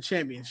lead us to the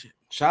championship.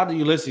 Shout out to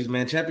Ulysses,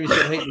 man.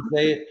 Championship, hate to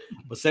say it,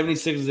 but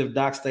 76ers, if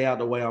Doc stay out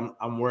the way,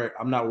 I'm worried.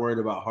 I'm not worried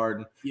about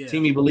Harden. Yeah.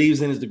 Team he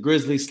believes in is the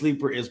Grizzlies.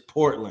 Sleeper is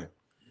Portland.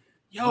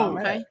 Yo,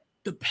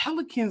 the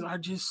Pelicans are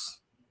just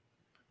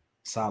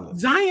solid.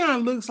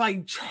 Zion looks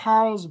like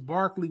Charles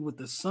Barkley with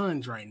the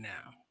Suns right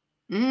now.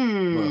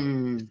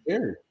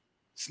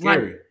 Scary.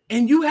 Like,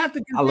 and you have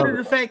to consider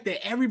the fact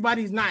that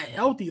everybody's not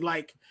healthy.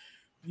 Like,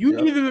 you've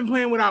either been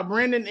playing without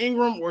Brandon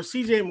Ingram or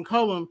CJ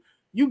McCollum.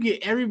 You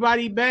get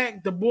everybody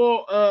back. The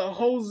boy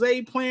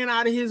Jose playing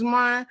out of his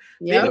mind.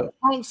 They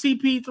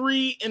punked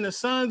CP3 and the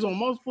Suns on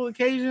multiple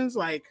occasions.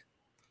 Like,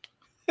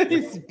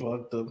 he's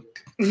bugged up.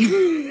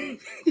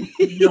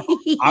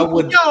 I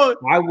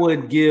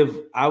would give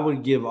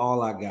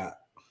all I got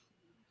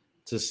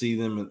to see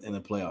them in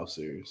a playoff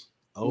series.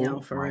 Oh, no,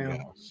 for real.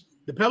 Gosh.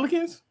 The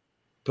Pelicans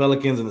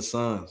and the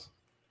Suns.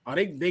 Oh,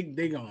 they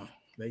gone.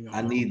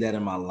 I need that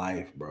in my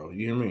life, bro.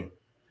 You hear me?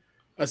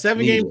 A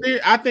 7-game series,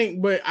 I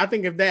think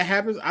if that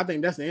happens, I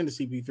think that's the end of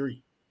CP3.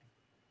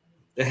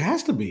 It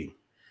has to be.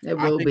 It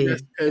will be.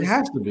 It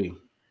has to be.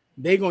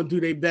 They're gonna do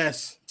their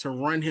best to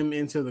run him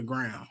into the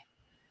ground.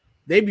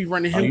 They be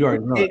running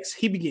him kicks.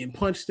 He be getting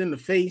punched in the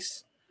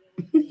face.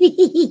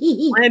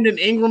 Brandon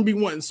Ingram be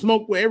wanting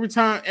smoke with every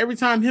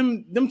time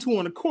them two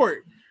on the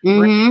court.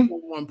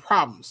 On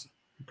problems.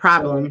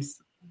 So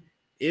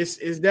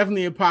it's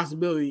definitely a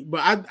possibility,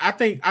 but I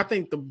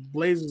think the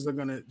Blazers are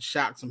gonna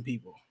shock some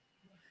people.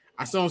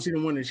 I still don't see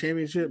them win the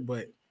championship,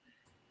 but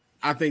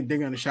I think they're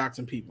gonna shock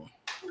some people.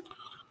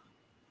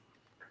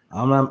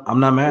 I'm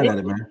not mad at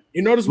it, man.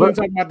 You notice when we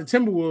talk about the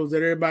Timberwolves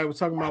that everybody was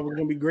talking about was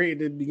gonna be great at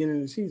the beginning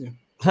of the season.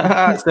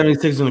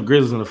 76 and the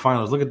Grizzlies in the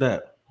finals. Look at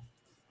that.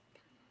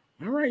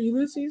 All right,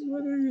 Ulysses.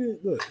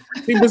 Look.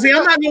 See,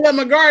 I'm not gonna let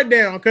my guard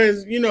down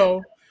because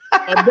a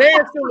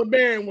bear is still a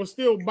bear and will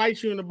still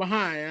bite you in the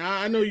behind.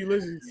 I know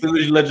Ulysses. As soon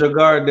as you let your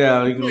guard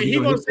down, he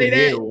gonna say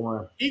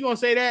that. He gonna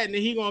say that, and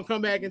then he gonna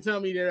come back and tell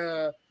me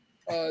that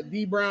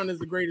D Brown is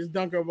the greatest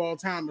dunker of all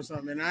time or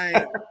something.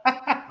 I'm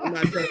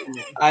not trusting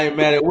it. I ain't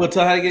mad at it. We'll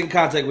tell how to get in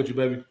contact with you,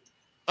 baby.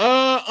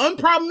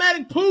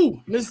 Unproblematic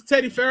Pooh. Mr.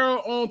 Teddy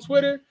Farrell on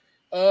Twitter.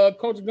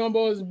 Coach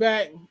Gumbo is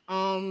back.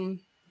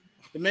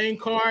 The main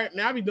card,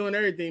 man, I be doing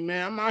everything,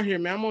 man. I'm out here,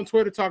 man. I'm on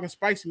Twitter talking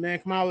spicy, man.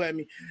 Come holler at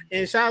me.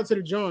 And shout out to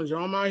the Jones, yo.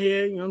 I'm out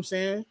here, you know what I'm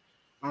saying?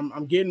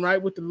 I'm getting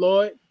right with the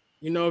Lord.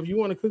 If you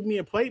want to cook me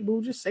a plate,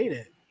 boo, just say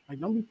that. Like,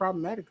 don't be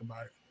problematic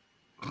about it.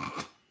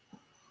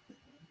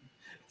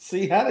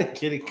 See how to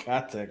get in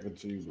contact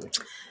with you, bro.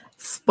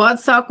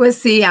 Sports Talk with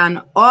C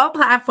on all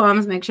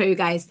platforms. Make sure you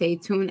guys stay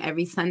tuned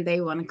every Sunday,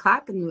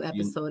 1:00. A new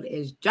episode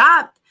is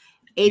dropped.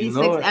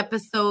 86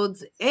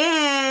 episodes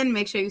in.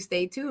 Make sure you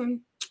stay tuned.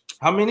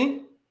 How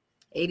many?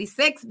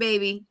 86,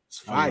 baby. It's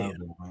fire.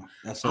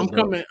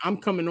 I'm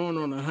coming on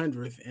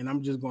 100th, and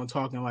I'm just going to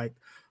talk in like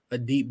a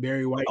deep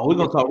Barry White. Oh, we're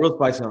going to talk real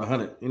spicy on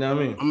 100. You know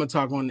what I mean? I'm going to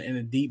talk in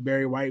a deep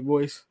Barry White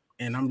voice,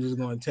 and I'm just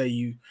going to tell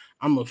you,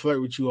 I'm going to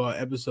flirt with you all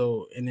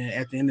episode, and then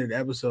at the end of the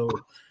episode,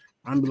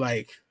 I'm be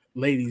like,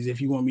 ladies,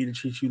 if you want me to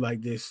treat you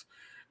like this,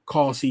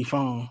 call C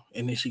phone,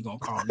 and then she going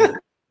to call me.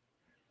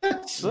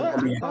 It's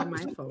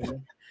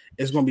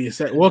going to be a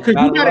set. Well, because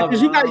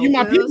you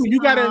my people.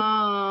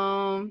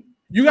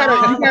 You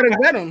gotta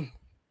vet them.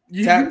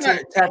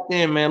 Tapped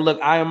in, man.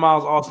 Look, I am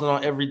Miles Austin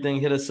on everything.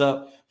 Hit us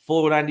up.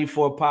 Full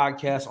 94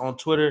 Podcast on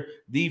Twitter.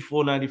 The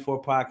Full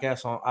 94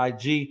 Podcast on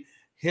IG.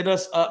 Hit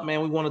us up,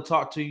 man. We want to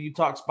talk to you. You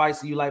talk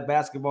spicy. You like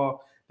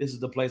basketball. This is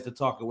the place to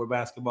talk where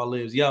basketball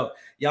lives. Yo,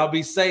 y'all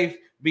be safe.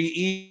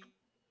 Be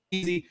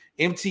easy.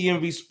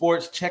 MTMV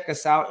Sports. Check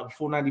us out at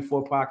Full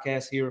 94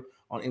 Podcast here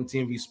on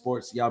MTMV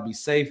Sports. Y'all be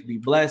safe. Be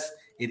blessed.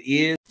 It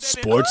is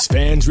Sports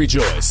fans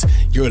rejoice.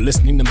 You're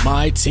listening to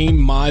My Team,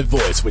 My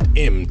Voice with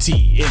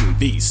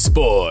MTMV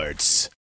Sports.